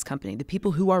 people at this company, the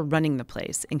people who are running the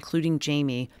place, including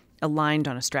Jamie, aligned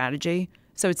on a strategy.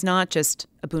 So it's not just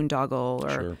a boondoggle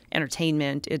or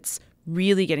entertainment. It's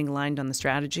really getting aligned on the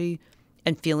strategy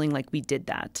and feeling like we did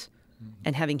that.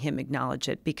 And having him acknowledge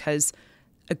it, because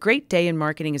a great day in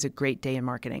marketing is a great day in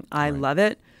marketing. I love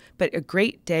it, but a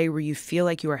great day where you feel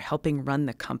like you are helping run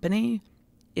the company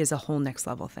is a whole next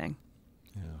level thing.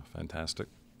 Yeah, fantastic.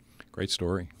 Great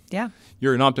story. Yeah.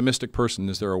 You're an optimistic person.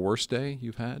 Is there a worst day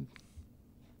you've had?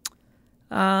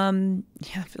 Yeah,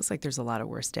 it feels like there's a lot of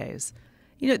worst days.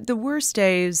 The worst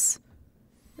days,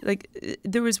 like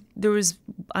there was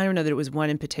I don't know that it was one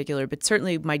in particular, but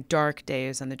certainly my dark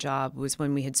days on the job was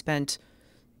when we had spent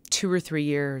 2 or 3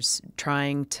 years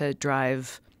trying to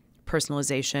drive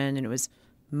personalization, and it was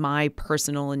my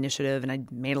personal initiative, and I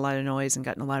made a lot of noise and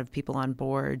gotten a lot of people on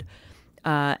board.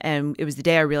 And it was the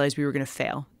day I realized we were going to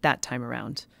fail that time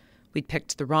around. We'd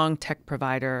picked the wrong tech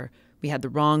provider. We had the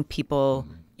wrong people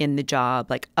in the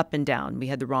job, like up and down. We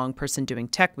had the wrong person doing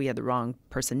tech. We had the wrong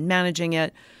person managing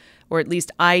it. Or at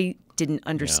least I didn't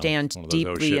understand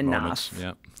deeply enough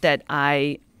that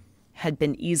I had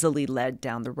been easily led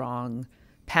down the wrong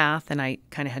path. And I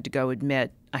kind of had to go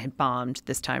admit I had bombed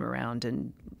this time around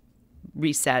and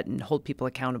reset and hold people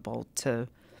accountable to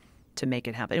make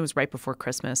it happen. It was right before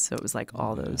Christmas, so it was like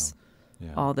all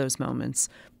those moments.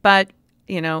 But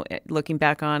looking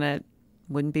back on it,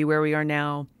 wouldn't be where we are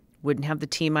now, wouldn't have the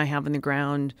team I have on the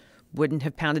ground, wouldn't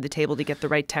have pounded the table to get the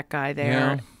right tech guy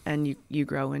there, and you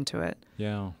grow into it.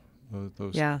 Yeah.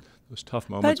 Those tough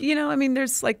moments.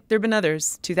 But, there've been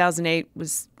others. 2008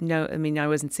 was I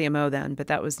wasn't CMO then, but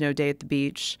that was no day at the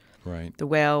beach. Right. The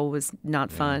whale was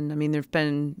not fun. There've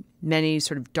been many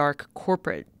sort of dark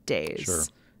corporate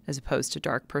days as opposed to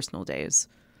dark personal days.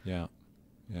 Yeah.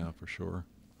 Yeah, for sure.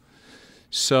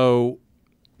 So,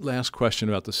 last question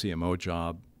about the CMO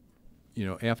job.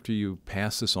 After you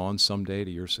pass this on someday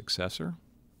to your successor,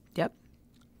 yep.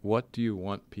 What do you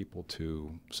want people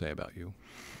to say about you?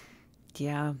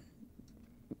 Yeah.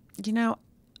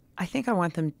 I think I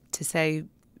want them to say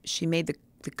she made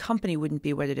the company wouldn't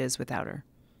be what it is without her.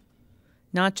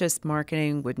 Not just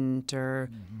marketing wouldn't, or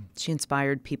she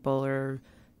inspired people, or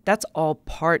that's all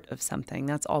part of something.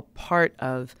 That's all part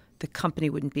of the company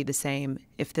wouldn't be the same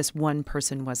if this one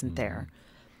person wasn't there.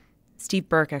 Steve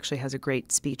Burke actually has a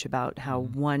great speech about how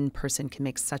one person can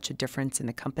make such a difference in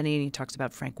the company. And he talks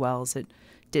about Frank Wells at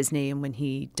Disney, and when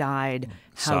he died,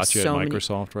 how Satya so at many,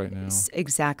 Microsoft right now.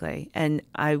 Exactly. And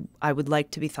I would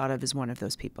like to be thought of as one of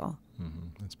those people.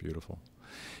 That's beautiful.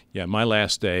 Yeah, my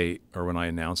last day, or when I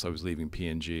announced I was leaving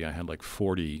P&G, I had like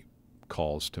 40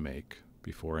 calls to make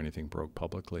before anything broke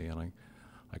publicly. And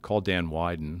I called Dan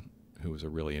Wyden, who was a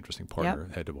really interesting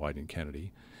partner, head of Wyden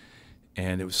Kennedy,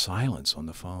 and it was silence on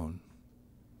the phone.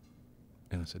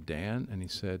 And I said, Dan? And he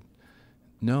said,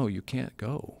 no, you can't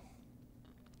go.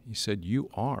 He said, you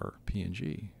are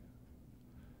P&G.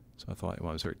 So I thought, well,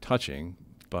 it was very touching,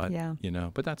 but,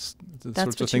 but that's the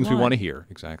sorts of things we want to hear.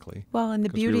 Exactly. Well, and the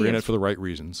beauty we were in it for the right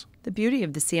reasons. The beauty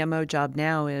of the CMO job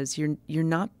now is you're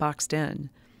not boxed in.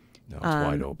 No, it's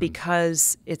wide open.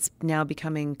 Because it's now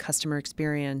becoming customer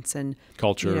experience and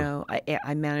culture.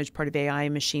 I manage part of AI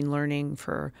and machine learning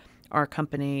for our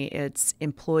company. It's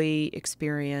employee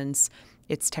experience,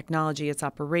 it's technology, it's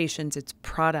operations, it's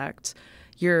product.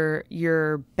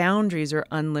 Your boundaries are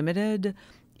unlimited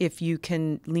if you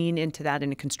can lean into that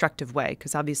in a constructive way,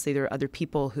 because obviously there are other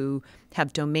people who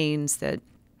have domains that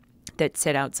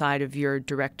sit outside of your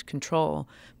direct control.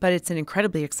 But it's an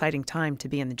incredibly exciting time to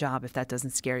be in the job if that doesn't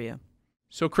scare you.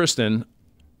 So, Kristin,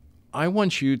 I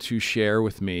want you to share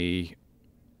with me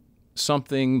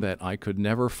something that I could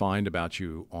never find about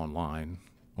you online,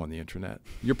 on the internet.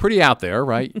 You're pretty out there,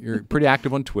 right? You're pretty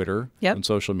active on Twitter, on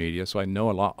social media, so I know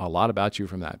a lot about you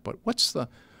from that. But what's the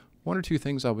one or two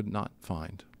things I would not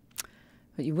find?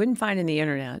 What you wouldn't find in the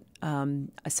internet.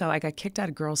 So I got kicked out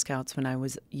of Girl Scouts when I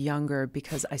was younger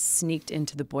because I sneaked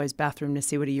into the boys' bathroom to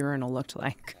see what a urinal looked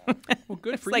like. Well,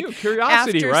 good for you.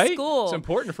 Curiosity, after right? School. It's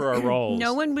important for our roles.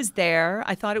 No one was there.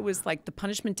 I thought it was like the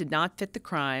punishment did not fit the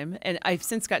crime. And I've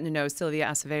since gotten to know Sylvia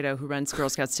Acevedo, who runs Girl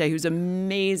Scouts today, who's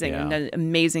amazing and done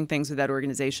amazing things with that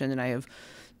organization. And I have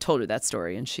told her that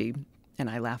story, and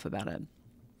I laugh about it.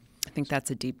 I think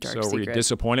that's a deep, dark secret. So were you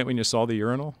disappointed when you saw the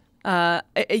urinal? A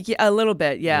little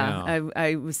bit, yeah.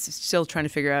 I was still trying to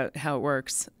figure out how it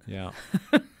works. Yeah.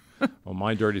 Well,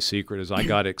 my dirty secret is I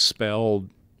got expelled,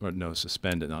 or no,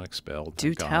 suspended, not expelled.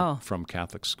 Do tell. From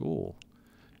Catholic school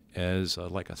as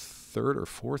like a third or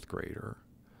fourth grader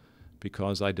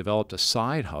because I developed a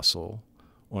side hustle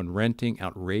on renting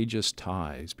outrageous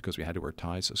ties because we had to wear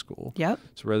ties to school. Yep.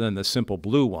 So rather than the simple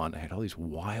blue one, I had all these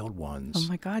wild ones. Oh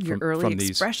my God, your early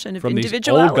expression of individuality.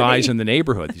 From these old guys in the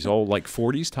neighborhood, these old like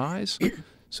 40s ties.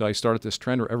 So I started this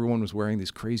trend where everyone was wearing these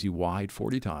crazy wide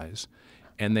 40 ties.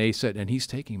 And they said, and he's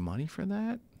taking money for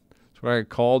that? So I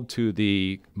called to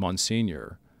the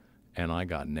Monsignor and I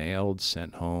got nailed,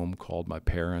 sent home, called my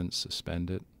parents,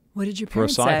 suspended. What did your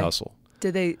parents say? For a side hustle.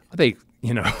 Did they?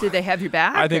 Did they have your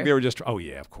back? I think they were just. Oh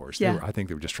yeah, of course. Yeah. I think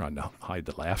they were just trying to hide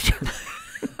the laughter.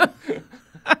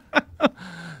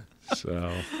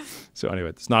 So anyway,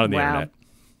 it's not on the internet.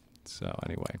 So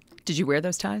anyway, did you wear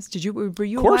those ties? Were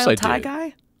you a wild tie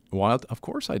guy? Of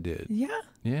course I did. Yeah.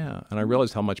 Yeah, and I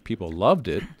realized how much people loved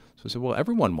it. So I said, well,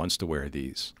 everyone wants to wear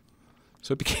these.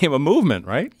 So it became a movement,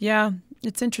 right? Yeah,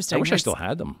 it's interesting. I wish I still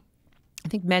had them. I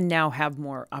think men now have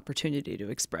more opportunity to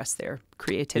express their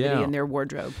creativity in their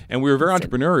wardrobe. And we were very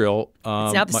entrepreneurial.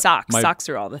 It's now the socks. Socks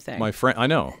are all the thing. I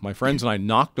know. My friends and I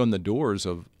knocked on the doors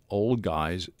of old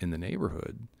guys in the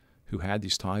neighborhood who had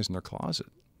these ties in their closet.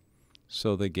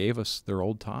 So they gave us their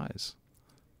old ties.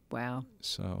 Wow.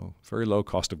 So very low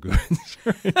cost of goods.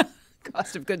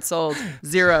 Cost of goods sold,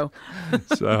 0.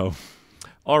 So,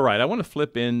 all right. I want to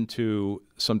flip into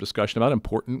some discussion about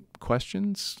important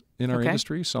questions in our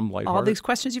industry, some lighthearted. All these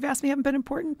questions you've asked me haven't been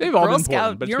important? They've all been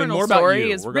important, but it's urinal been more about story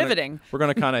you. is riveting. We're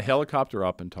going to kind of helicopter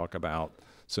up and talk about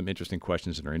some interesting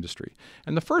questions in our industry.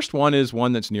 And the first one is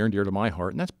one that's near and dear to my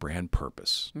heart, and that's brand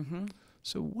purpose. Mm-hmm.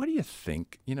 So what do you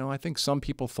think? I think some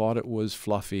people thought it was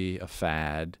fluffy, a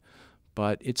fad,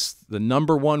 but it's the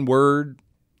number one word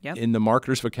in the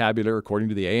marketer's vocabulary, according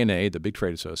to the ANA, the big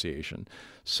trade association.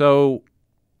 So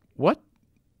what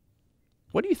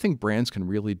do you think brands can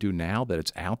really do now that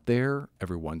it's out there,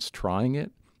 everyone's trying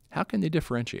it? How can they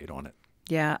differentiate on it?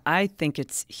 Yeah, I think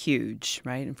it's huge,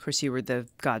 right? Of course, you were the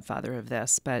godfather of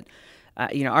this, but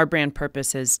our brand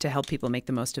purpose is to help people make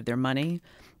the most of their money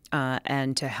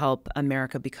and to help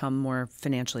America become more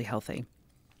financially healthy.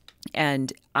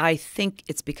 And I think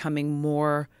it's becoming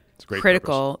more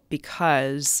critical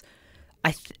because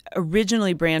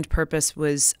originally brand purpose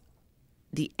was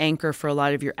the anchor for a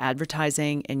lot of your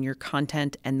advertising and your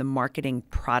content and the marketing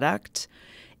product.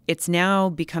 It's now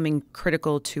becoming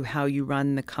critical to how you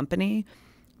run the company.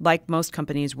 Like most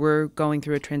companies, we're going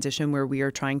through a transition where we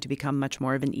are trying to become much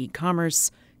more of an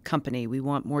e-commerce company. We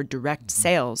want more direct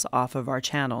sales off of our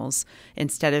channels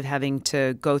instead of having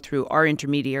to go through our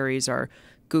intermediaries or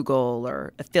Google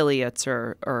or affiliates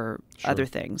or other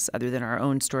things other than our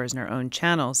own stores and our own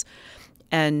channels.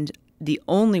 And the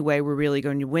only way we're really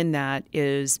going to win that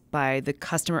is by the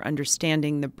customer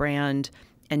understanding the brand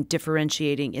and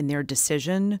differentiating in their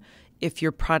decision if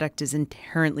your product is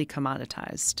inherently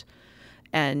commoditized.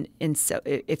 And so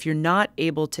if you're not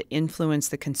able to influence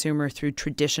the consumer through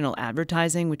traditional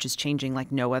advertising, which is changing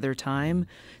like no other time,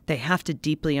 they have to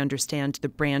deeply understand the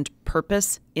brand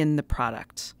purpose in the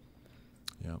product.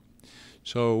 Yeah.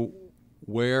 So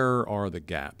where are the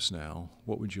gaps now?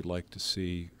 What would you like to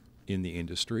see in the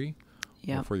industry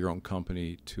or for your own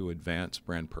company to advance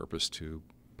brand purpose to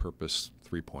Purpose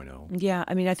 3.0? Yeah,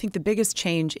 I mean, I think the biggest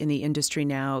change in the industry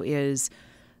now is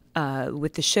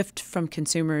with the shift from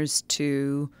consumers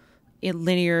to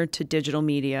linear to digital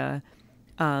media.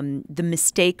 The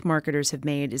mistake marketers have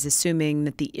made is assuming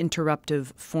that the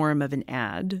interruptive form of an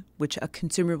ad, which a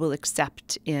consumer will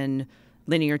accept in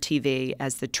linear TV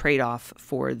as the trade-off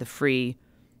for the free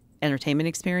entertainment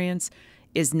experience,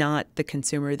 is not the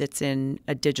consumer that's in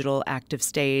a digital active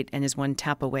state and is one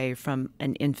tap away from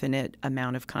an infinite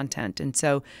amount of content. And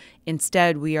so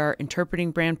instead, we are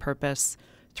interpreting brand purpose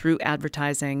through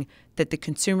advertising that the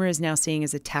consumer is now seeing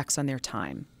as a tax on their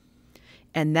time.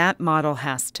 And that model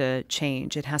has to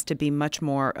change. It has to be much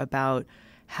more about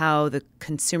how the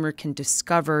consumer can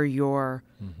discover your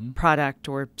product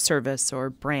or service or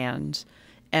brand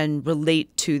and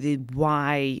relate to the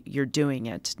why you're doing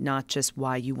it, not just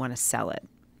why you want to sell it.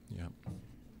 Yeah.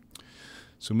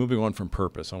 So moving on from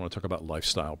purpose, I want to talk about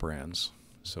lifestyle brands.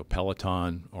 So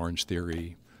Peloton, Orange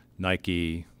Theory,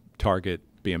 Nike, Target,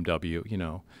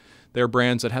 BMW, they're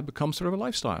brands that have become sort of a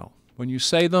lifestyle. When you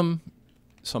say them,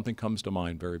 something comes to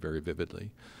mind very, very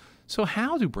vividly. So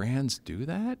how do brands do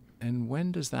that, and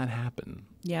when does that happen?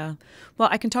 Yeah. Well,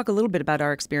 I can talk a little bit about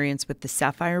our experience with the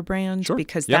Sapphire brand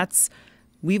because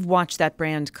we've watched that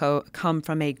brand come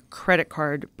from a credit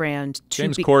card brand to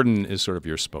James Corden is sort of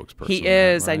your spokesperson. He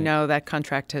is. Right? I know that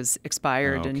contract has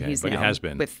expired, and he's but now it has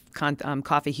been. with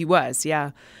coffee. He was,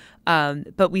 yeah.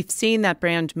 But we've seen that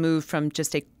brand move from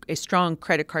just a strong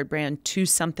credit card brand to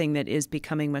something that is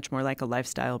becoming much more like a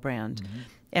lifestyle brand.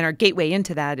 And our gateway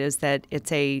into that is that it's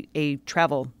a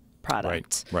travel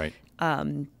product. Right.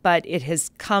 But it has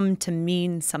come to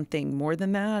mean something more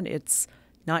than that. It's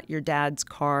not your dad's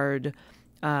card.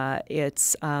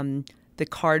 It's the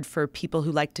card for people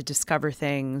who like to discover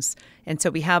things. And so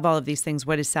we have all of these things.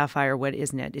 What is Sapphire? What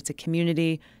isn't it? It's a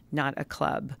community, not a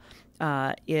club.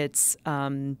 It's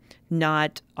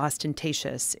not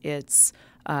ostentatious. It's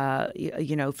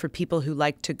for people who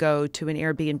like to go to an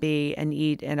Airbnb and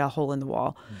eat in a hole in the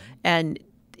wall. And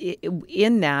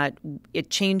in that,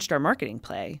 it changed our marketing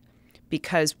play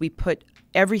because we put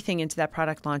everything into that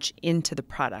product launch into the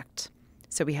product.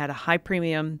 So we had a high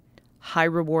premium, high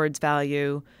rewards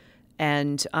value,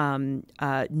 and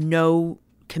no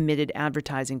committed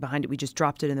advertising behind it. We just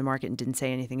dropped it in the market and didn't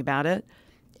say anything about it.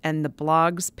 And the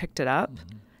blogs picked it up,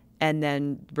 and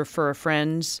then Refer a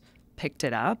Friend picked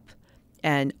it up.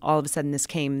 And all of a sudden, this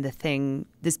became the thing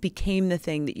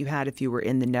that you had if you were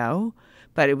in the know.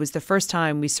 But it was the first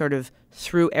time we sort of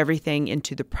threw everything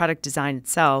into the product design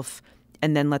itself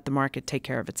and then let the market take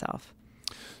care of itself.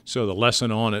 So the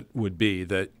lesson on it would be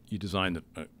that you designed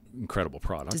an incredible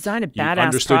product. Design a badass product. You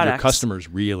understood product. Your customers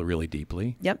really, really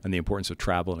deeply. Yep. And the importance of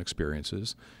travel and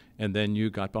experiences. And then you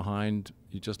got behind,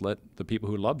 you just let the people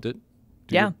who loved it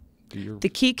do your The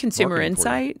key consumer marketing for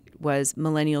you. insight was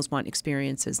millennials want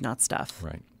experiences, not stuff.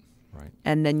 Right. Right.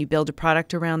 And then you build a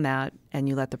product around that, and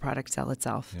you let the product sell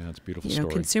itself. Yeah, it's a beautiful You know,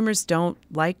 story. consumers don't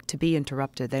like to be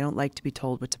interrupted. They don't like to be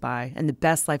told what to buy. And the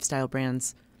best lifestyle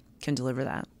brands can deliver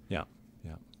that. Yeah,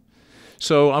 yeah.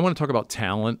 So I want to talk about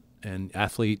talent and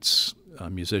athletes,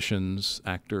 musicians,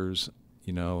 actors,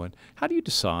 you know, and how do you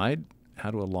decide how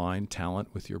to align talent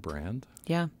with your brand?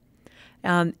 Yeah.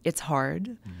 It's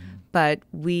hard, but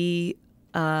we,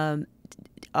 on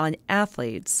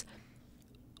athletes,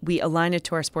 we align it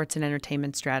to our sports and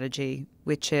entertainment strategy,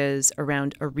 which is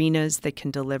around arenas that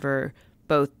can deliver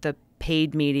both the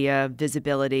paid media,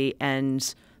 visibility,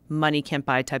 and money can't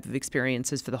buy type of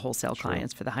experiences for the wholesale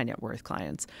clients, for the high net worth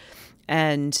clients.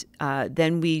 And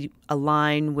then we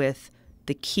align with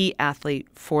the key athlete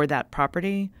for that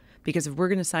property. Because if we're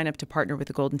going to sign up to partner with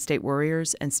the Golden State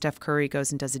Warriors and Steph Curry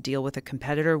goes and does a deal with a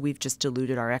competitor, we've just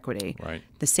diluted our equity. Right.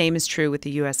 The same is true with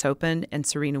the U.S. Open and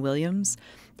Serena Williams.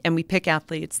 And we pick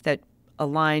athletes that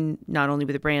align not only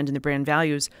with the brand and the brand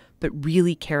values, but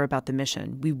really care about the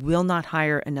mission. We will not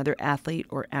hire another athlete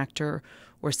or actor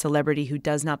or celebrity who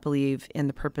does not believe in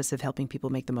the purpose of helping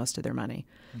people make the most of their money.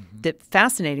 The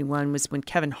fascinating one was when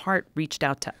Kevin Hart reached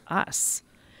out to us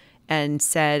and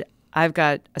said, I've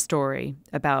got a story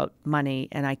about money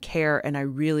and I care and I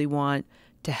really want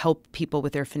to help people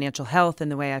with their financial health in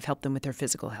the way I've helped them with their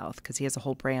physical health, because he has a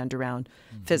whole brand around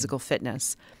physical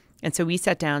fitness. And so we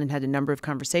sat down and had a number of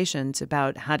conversations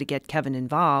about how to get Kevin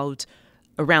involved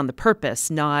around the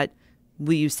purpose, not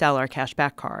will you sell our cash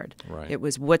back card? Right. It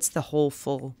was what's the whole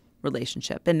full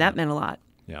relationship. And that meant a lot.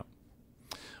 Yeah.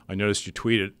 I noticed you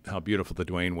tweeted how beautiful the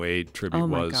Dwayne Wade tribute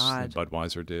was that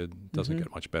Budweiser did. Doesn't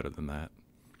get much better than that.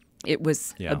 It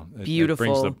was a It beautiful.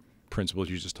 brings the principles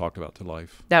you just talked about to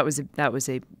life. That was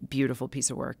a beautiful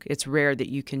piece of work. It's rare that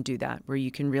you can do that, where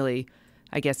you can really,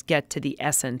 I guess, get to the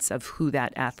essence of who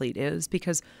that athlete is,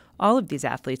 because all of these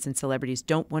athletes and celebrities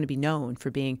don't want to be known for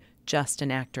being just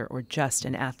an actor or just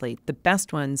an athlete. The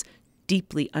best ones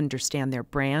deeply understand their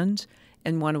brand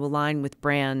and want to align with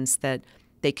brands that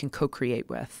they can co-create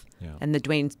with. Yeah. And the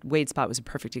Dwayne Wade spot was a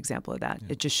perfect example of that.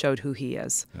 Yeah. It just showed who he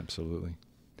is. Absolutely.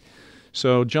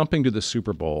 So jumping to the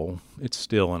Super Bowl, it's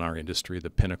still in our industry the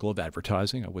pinnacle of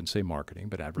advertising. I wouldn't say marketing,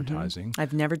 but advertising.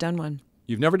 I've never done one.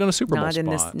 You've never done a Super Bowl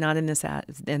spot? Not in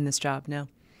this job, no.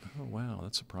 Oh, wow.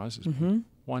 That surprises me.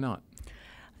 Why not?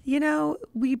 You know,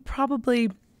 we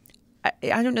probably,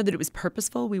 I don't know that it was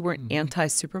purposeful. We weren't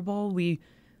anti-Super Bowl. It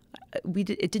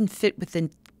didn't fit with the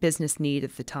business need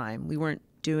at the time. We weren't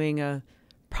doing a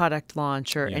product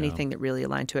launch or anything that really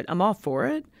aligned to it. I'm all for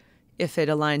it if it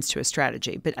aligns to a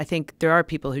strategy. But I think there are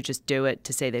people who just do it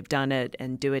to say they've done it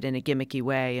and do it in a gimmicky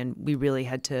way. And we really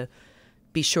had to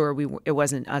be sure it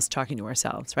wasn't us talking to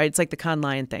ourselves, right? It's like the Cannes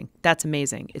Lion thing. That's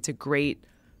amazing. It's a great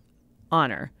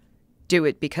honor. Do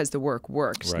it because the work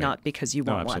works, not because you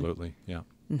want one. Absolutely, yeah.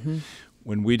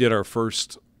 When we did our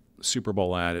first Super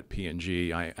Bowl ad at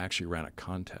P&G, I actually ran a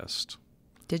contest.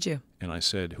 Did you? And I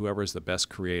said, whoever is the best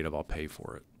creative, I'll pay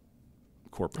for it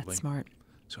corporately. That's smart.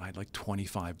 So I had like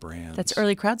 25 brands. That's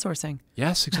early crowdsourcing.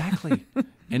 Yes, exactly.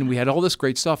 And we had all this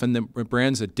great stuff. And the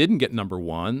brands that didn't get number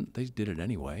one, they did it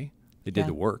anyway. They did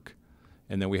the work.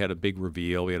 And then we had a big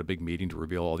reveal. We had a big meeting to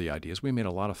reveal all the ideas. We made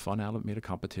a lot of fun out of it, made a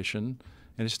competition,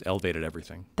 and it just elevated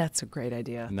everything. That's a great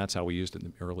idea. And that's how we used it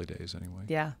in the early days anyway.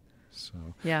 Yeah.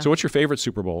 So what's your favorite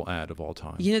Super Bowl ad of all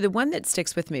time? You know, the one that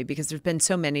sticks with me, because there's been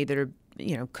so many that are,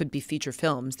 could be feature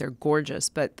films. They're gorgeous.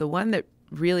 But the one that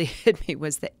really hit me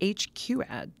was the HQ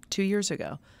ad 2 years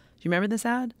ago. Do you remember this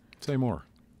ad? Say more.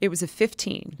 It was a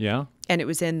 15. Yeah. And it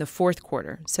was in the fourth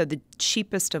quarter. So the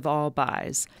cheapest of all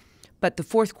buys. But the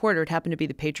fourth quarter, it happened to be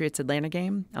the Patriots-Atlanta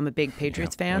game. I'm a big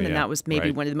Patriots fan, and that was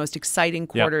maybe one of the most exciting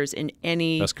quarters in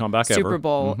any Best comeback Super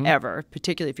Bowl ever,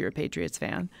 particularly if you're a Patriots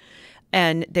fan.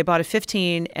 And they bought a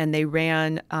 15, and they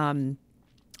ran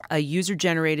a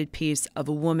user-generated piece of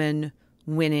a woman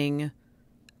winning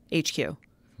HQ.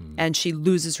 And she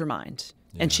loses her mind,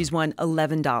 and she's won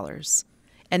 $11.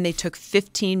 And they took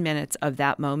 15 minutes of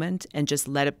that moment and just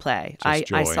let it play. I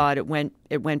saw it. It went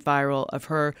viral of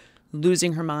her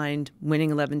losing her mind,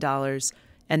 winning $11,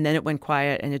 and then it went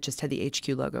quiet, and it just had the HQ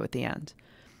logo at the end.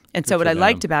 And so what I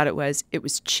liked about it was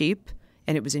cheap,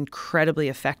 and it was incredibly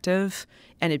effective,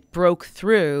 and it broke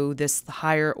through this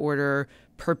higher order,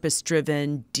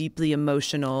 purpose-driven, deeply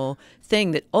emotional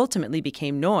thing that ultimately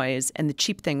became noise, and the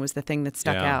cheap thing was the thing that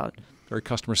stuck out. Very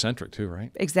customer-centric too,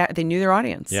 right? Exactly. They knew their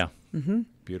audience. Yeah.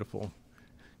 Beautiful.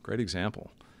 Great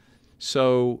example.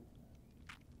 So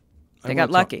they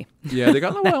got lucky. Yeah, they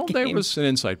got well. There was an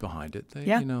insight behind it. They,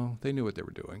 they knew what they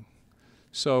were doing.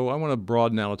 So I want to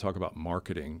broaden now to talk about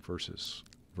marketing versus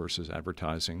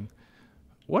advertising.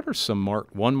 what are some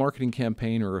one marketing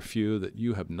campaign or a few that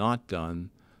you have not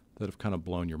done that have kind of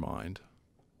blown your mind?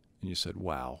 And you said,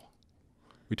 wow.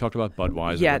 We talked about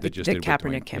Budweiser. Yeah, the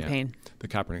Kaepernick campaign. Yeah, the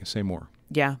Kaepernick. Say more.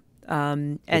 Yeah.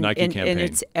 The Nike campaign. And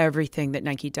it's everything that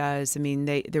Nike does. I mean,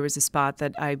 there was a spot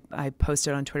that I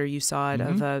posted on Twitter. You saw it,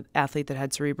 of an athlete that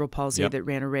had cerebral palsy that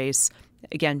ran a race.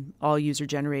 Again, all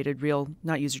user-generated,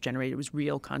 not user-generated, it was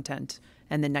real content.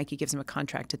 And then Nike gives him a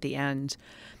contract at the end.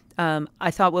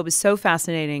 I thought what was so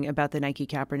fascinating about the Nike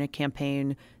Kaepernick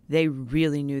campaign, they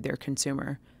really knew their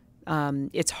consumer.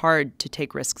 It's hard to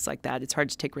take risks like that. It's hard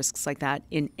to take risks like that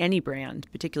in any brand,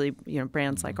 particularly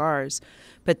brands like ours.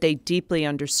 But they deeply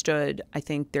understood, I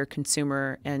think, their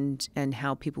consumer and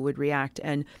how people would react.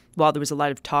 And while there was a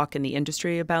lot of talk in the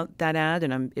industry about that ad,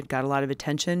 and it got a lot of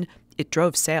attention, it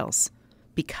drove sales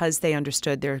because they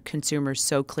understood their consumers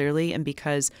so clearly, and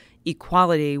because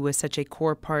equality was such a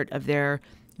core part of their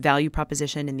value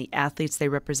proposition and the athletes they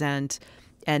represent,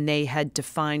 and they had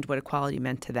defined what equality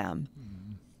meant to them.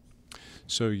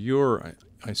 So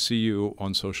I see you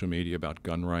on social media about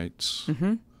gun rights,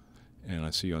 and I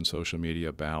see you on social media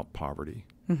about poverty.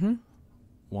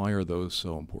 Why are those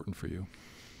so important for you?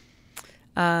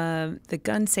 The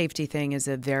gun safety thing is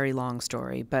a very long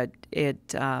story, but there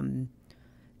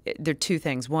are two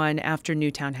things. One, after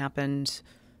Newtown happened,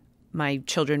 my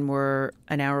children were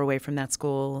an hour away from that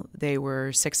school. They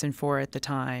were 6 and 4 at the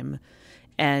time,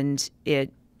 and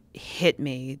it hit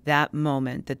me that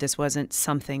moment that this wasn't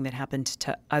something that happened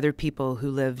to other people who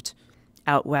lived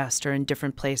out west or in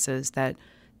different places,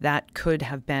 that could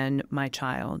have been my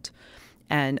child.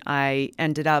 And I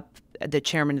ended up the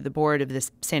chairman of the board of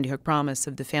this Sandy Hook Promise,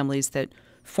 of the families that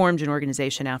formed an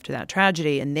organization after that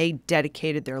tragedy, and they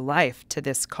dedicated their life to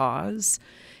this cause.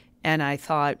 And I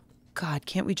thought, God,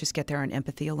 can't we just get there on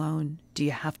empathy alone? Do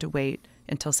you have to wait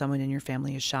until someone in your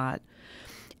family is shot?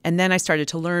 And then I started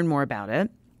to learn more about it.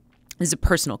 This is a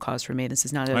personal cause for me. This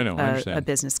is not a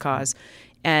business cause.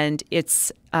 And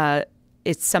it's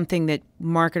something that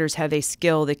marketers have a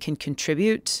skill that can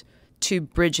contribute to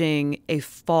bridging a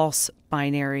false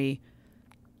binary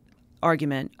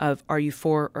argument of, are you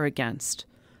for or against?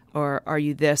 Or are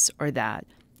you this or that?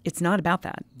 It's not about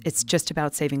that. It's just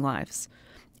about saving lives.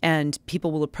 And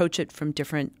people will approach it from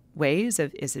different ways.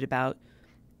 Is it about,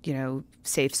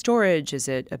 safe storage? Is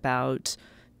it about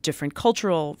different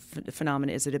cultural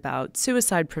phenomena? Is it about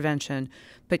suicide prevention?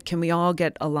 But can we all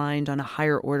get aligned on a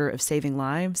higher order of saving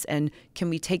lives? And can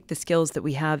we take the skills that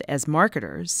we have as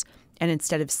marketers and,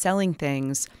 instead of selling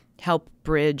things, help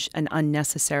bridge an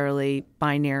unnecessarily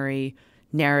binary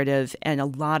narrative and a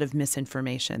lot of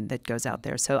misinformation that goes out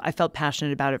there? So I felt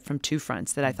passionate about it from two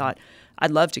fronts, that I thought I'd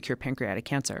love to cure pancreatic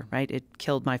cancer, right? It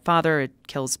killed my father. It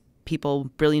kills people,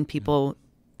 brilliant people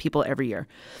every year.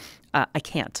 I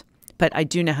can't. But I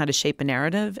do know how to shape a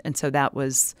narrative, and so that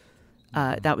was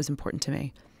important to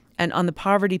me. And on the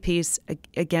poverty piece,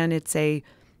 again, it's a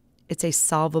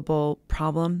solvable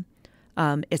problem.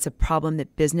 It's a problem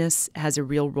that business has a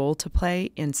real role to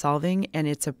play in solving, and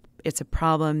it's a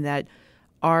problem that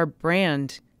our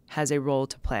brand has a role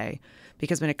to play,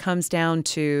 because when it comes down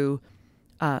to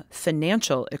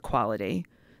financial equality,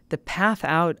 the path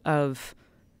out of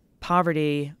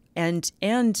poverty and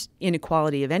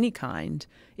inequality of any kind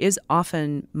is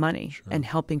often money, and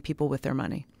helping people with their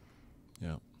money.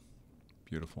 Yeah,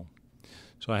 beautiful.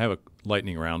 So I have a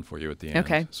lightning round for you at the end.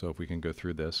 Okay. So if we can go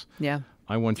through this. Yeah.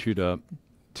 I want you to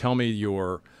tell me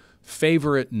your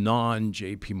favorite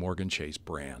non-JPMorgan Chase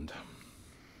brand,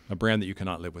 a brand that you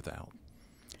cannot live without.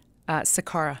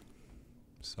 Sakara.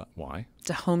 So, why? It's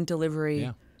a home delivery.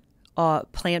 Yeah.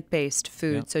 Plant-based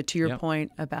food. Yep. So to your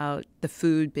point about the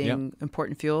food being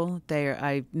important fuel,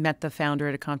 I met the founder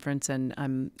at a conference, and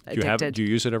I'm addicted. Do you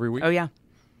use it every week? Oh, yeah.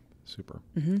 Super.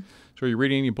 So are you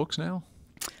reading any books now?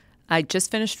 I just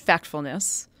finished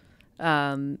Factfulness,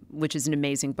 which is an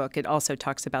amazing book. It also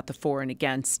talks about the for and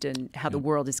against and how the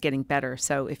world is getting better.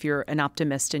 So if you're an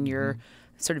optimist and you're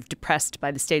sort of depressed by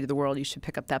the state of the world, you should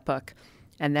pick up that book.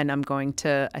 And then I'm going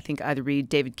to, I think, either read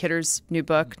David Kidder's new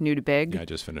book, New to Big. Yeah, I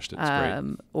just finished it. It's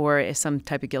great. Or some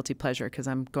type of guilty pleasure, because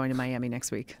I'm going to Miami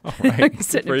next week. All right.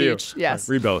 Sit for at the you. beach. Yes.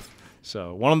 Right. Read both.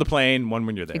 So one on the plane, one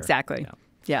when you're there. Exactly.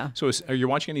 Yeah. So are you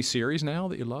watching any series now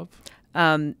that you love?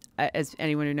 As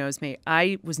anyone who knows me,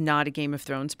 I was not a Game of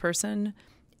Thrones person.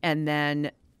 And then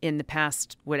in the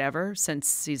past, since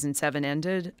season 7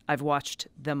 ended, I've watched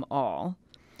them all.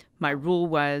 My rule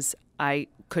was I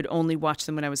could only watch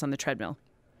them when I was on the treadmill.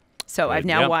 So I've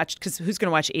now watched, because who's going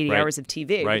to watch 80 hours of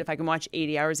TV? But if I can watch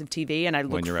 80 hours of TV and I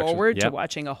look forward to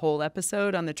watching a whole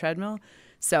episode on the treadmill.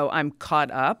 So I'm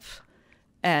caught up.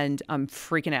 And I'm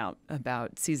freaking out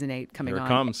about season 8 coming on. Here it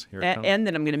comes. And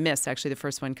then I'm going to miss actually the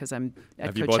first one because I'm at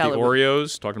Have Coachella. you bought the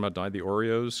Oreos? Talking about the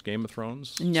Oreos, Game of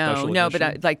Thrones? No,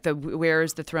 but like where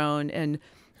is the throne? And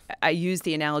I use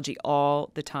the analogy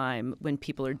all the time when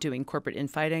people are doing corporate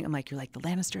infighting. I'm like, you're like the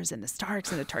Lannisters and the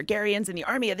Starks and the Targaryens, and the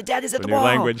army of the dead is at the wall.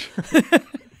 Language.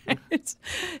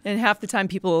 And half the time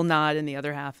people will nod, and the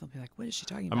other half will be like, what is she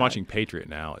talking about? I'm watching Patriot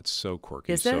now. It's so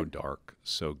quirky, so dark,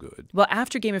 so good. Well,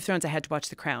 after Game of Thrones, I had to watch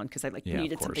The Crown because I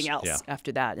needed something else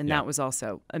after that, and that was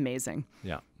also amazing.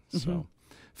 Yeah. So,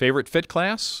 favorite fit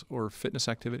class or fitness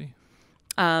activity?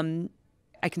 I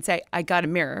can say I got a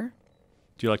mirror.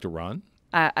 Do you like to run?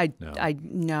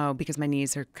 No, because my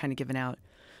knees are kind of giving out.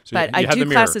 So but I do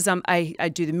classes. I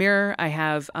do the mirror. I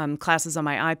have classes on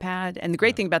my iPad. And the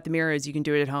great thing about the mirror is you can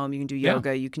do it at home. You can do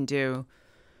yoga. You can do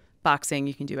boxing.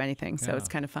 You can do anything. So it's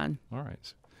kind of fun. All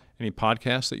right. Any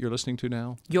podcasts that you're listening to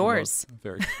now? Yours.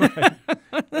 Very.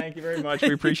 Thank you very much.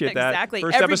 We appreciate that. Exactly.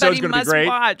 First episode's going to be great.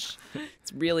 Watch.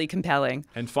 It's really compelling.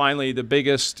 And finally, the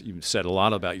biggest. You've said a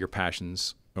lot about your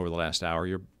passions over the last hour.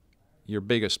 Your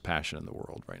biggest passion in the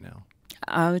world right now.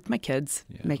 It's my kids.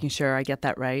 Making sure I get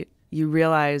that right. You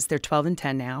realize they're 12 and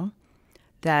 10 now,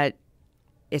 that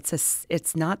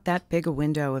it's not that big a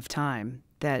window of time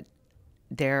that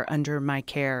they're under my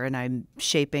care and I'm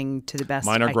shaping to the best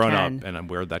I can. Mine are grown up, and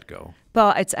where'd that go?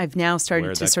 Well, I've now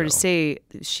started to sort of say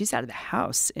she's out of the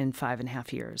house in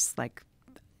 5.5 years, like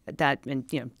that. And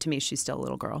to me, she's still a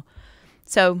little girl.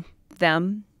 So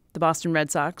them, the Boston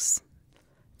Red Sox,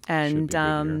 and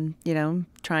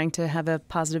trying to have a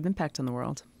positive impact on the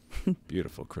world.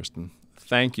 Beautiful, Kristin.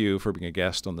 Thank you for being a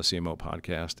guest on the CMO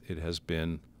podcast. It has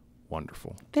been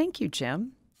wonderful. Thank you,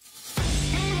 Jim.